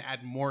obviously, he's gonna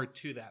add more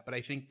to that. But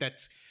I think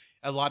that's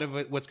a lot of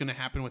it. What's gonna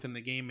happen within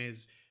the game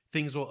is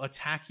things will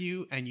attack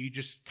you, and you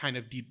just kind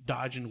of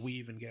dodge and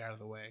weave and get out of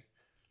the way.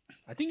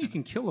 I think you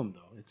can kill him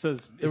though. It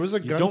says There was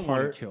a you gun don't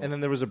wanna part, kill. and then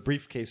there was a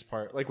briefcase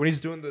part. Like when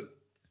he's doing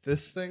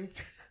this thing,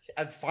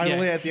 and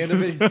finally at the end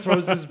of it, he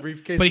throws his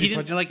briefcase. But and he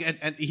didn't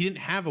punches- he didn't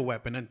have a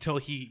weapon until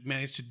he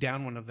managed to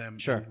down one of them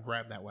Sure. and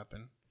grab that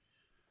weapon.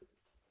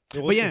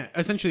 We'll But see. yeah,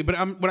 essentially. But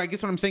what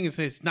I'm saying is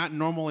it's not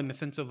normal in the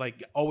sense of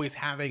like always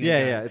having. Yeah, a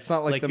gun. yeah, it's not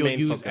like the you'll main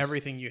use focus.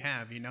 everything you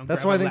have.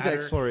 That's grab why a I think the ladder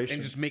exploration-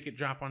 and just make it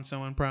drop on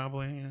someone.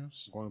 Probably.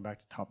 Going back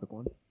to topic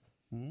one.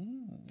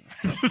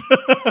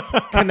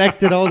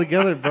 connected all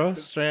together, bro.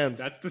 Strands.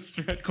 That's the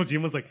Strand.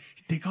 Kojima's like,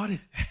 they got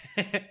it.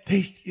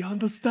 They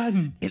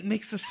understand. It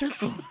makes a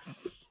circle.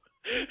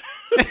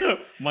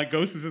 My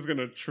ghost is just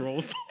gonna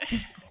troll.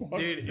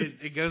 Dude,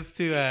 it goes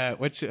to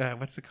what's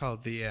it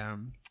called, the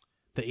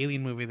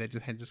alien movie that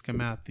had just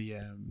come out, the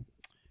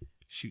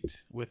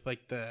with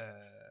like the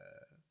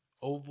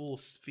oval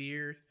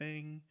sphere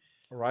thing.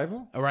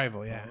 Arrival,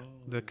 Yeah,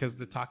 because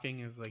the talking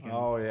is like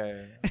Oh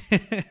yeah.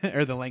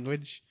 or the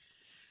language.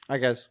 I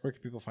guess, where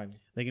can people find me?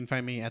 They can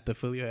find me at the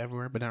Folio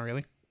everywhere, but not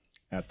really.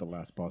 At the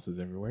last bosses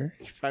everywhere.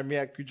 You can find me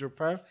at Cujo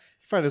Prime. You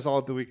can find us all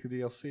at the Weekly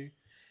DLC.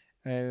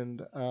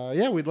 And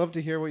yeah, we'd love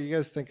to hear what you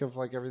guys think of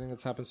like everything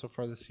that's happened so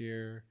far this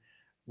year.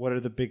 What are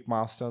the big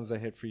milestones that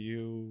hit for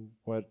you?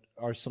 What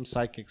are some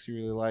sidekicks you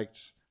really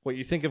liked? What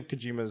you think of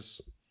Kojima's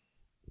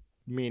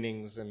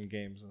meanings in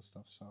games and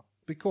stuff. So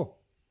be cool.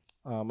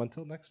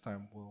 Until next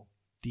time, we'll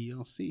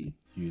DLC.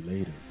 You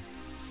later.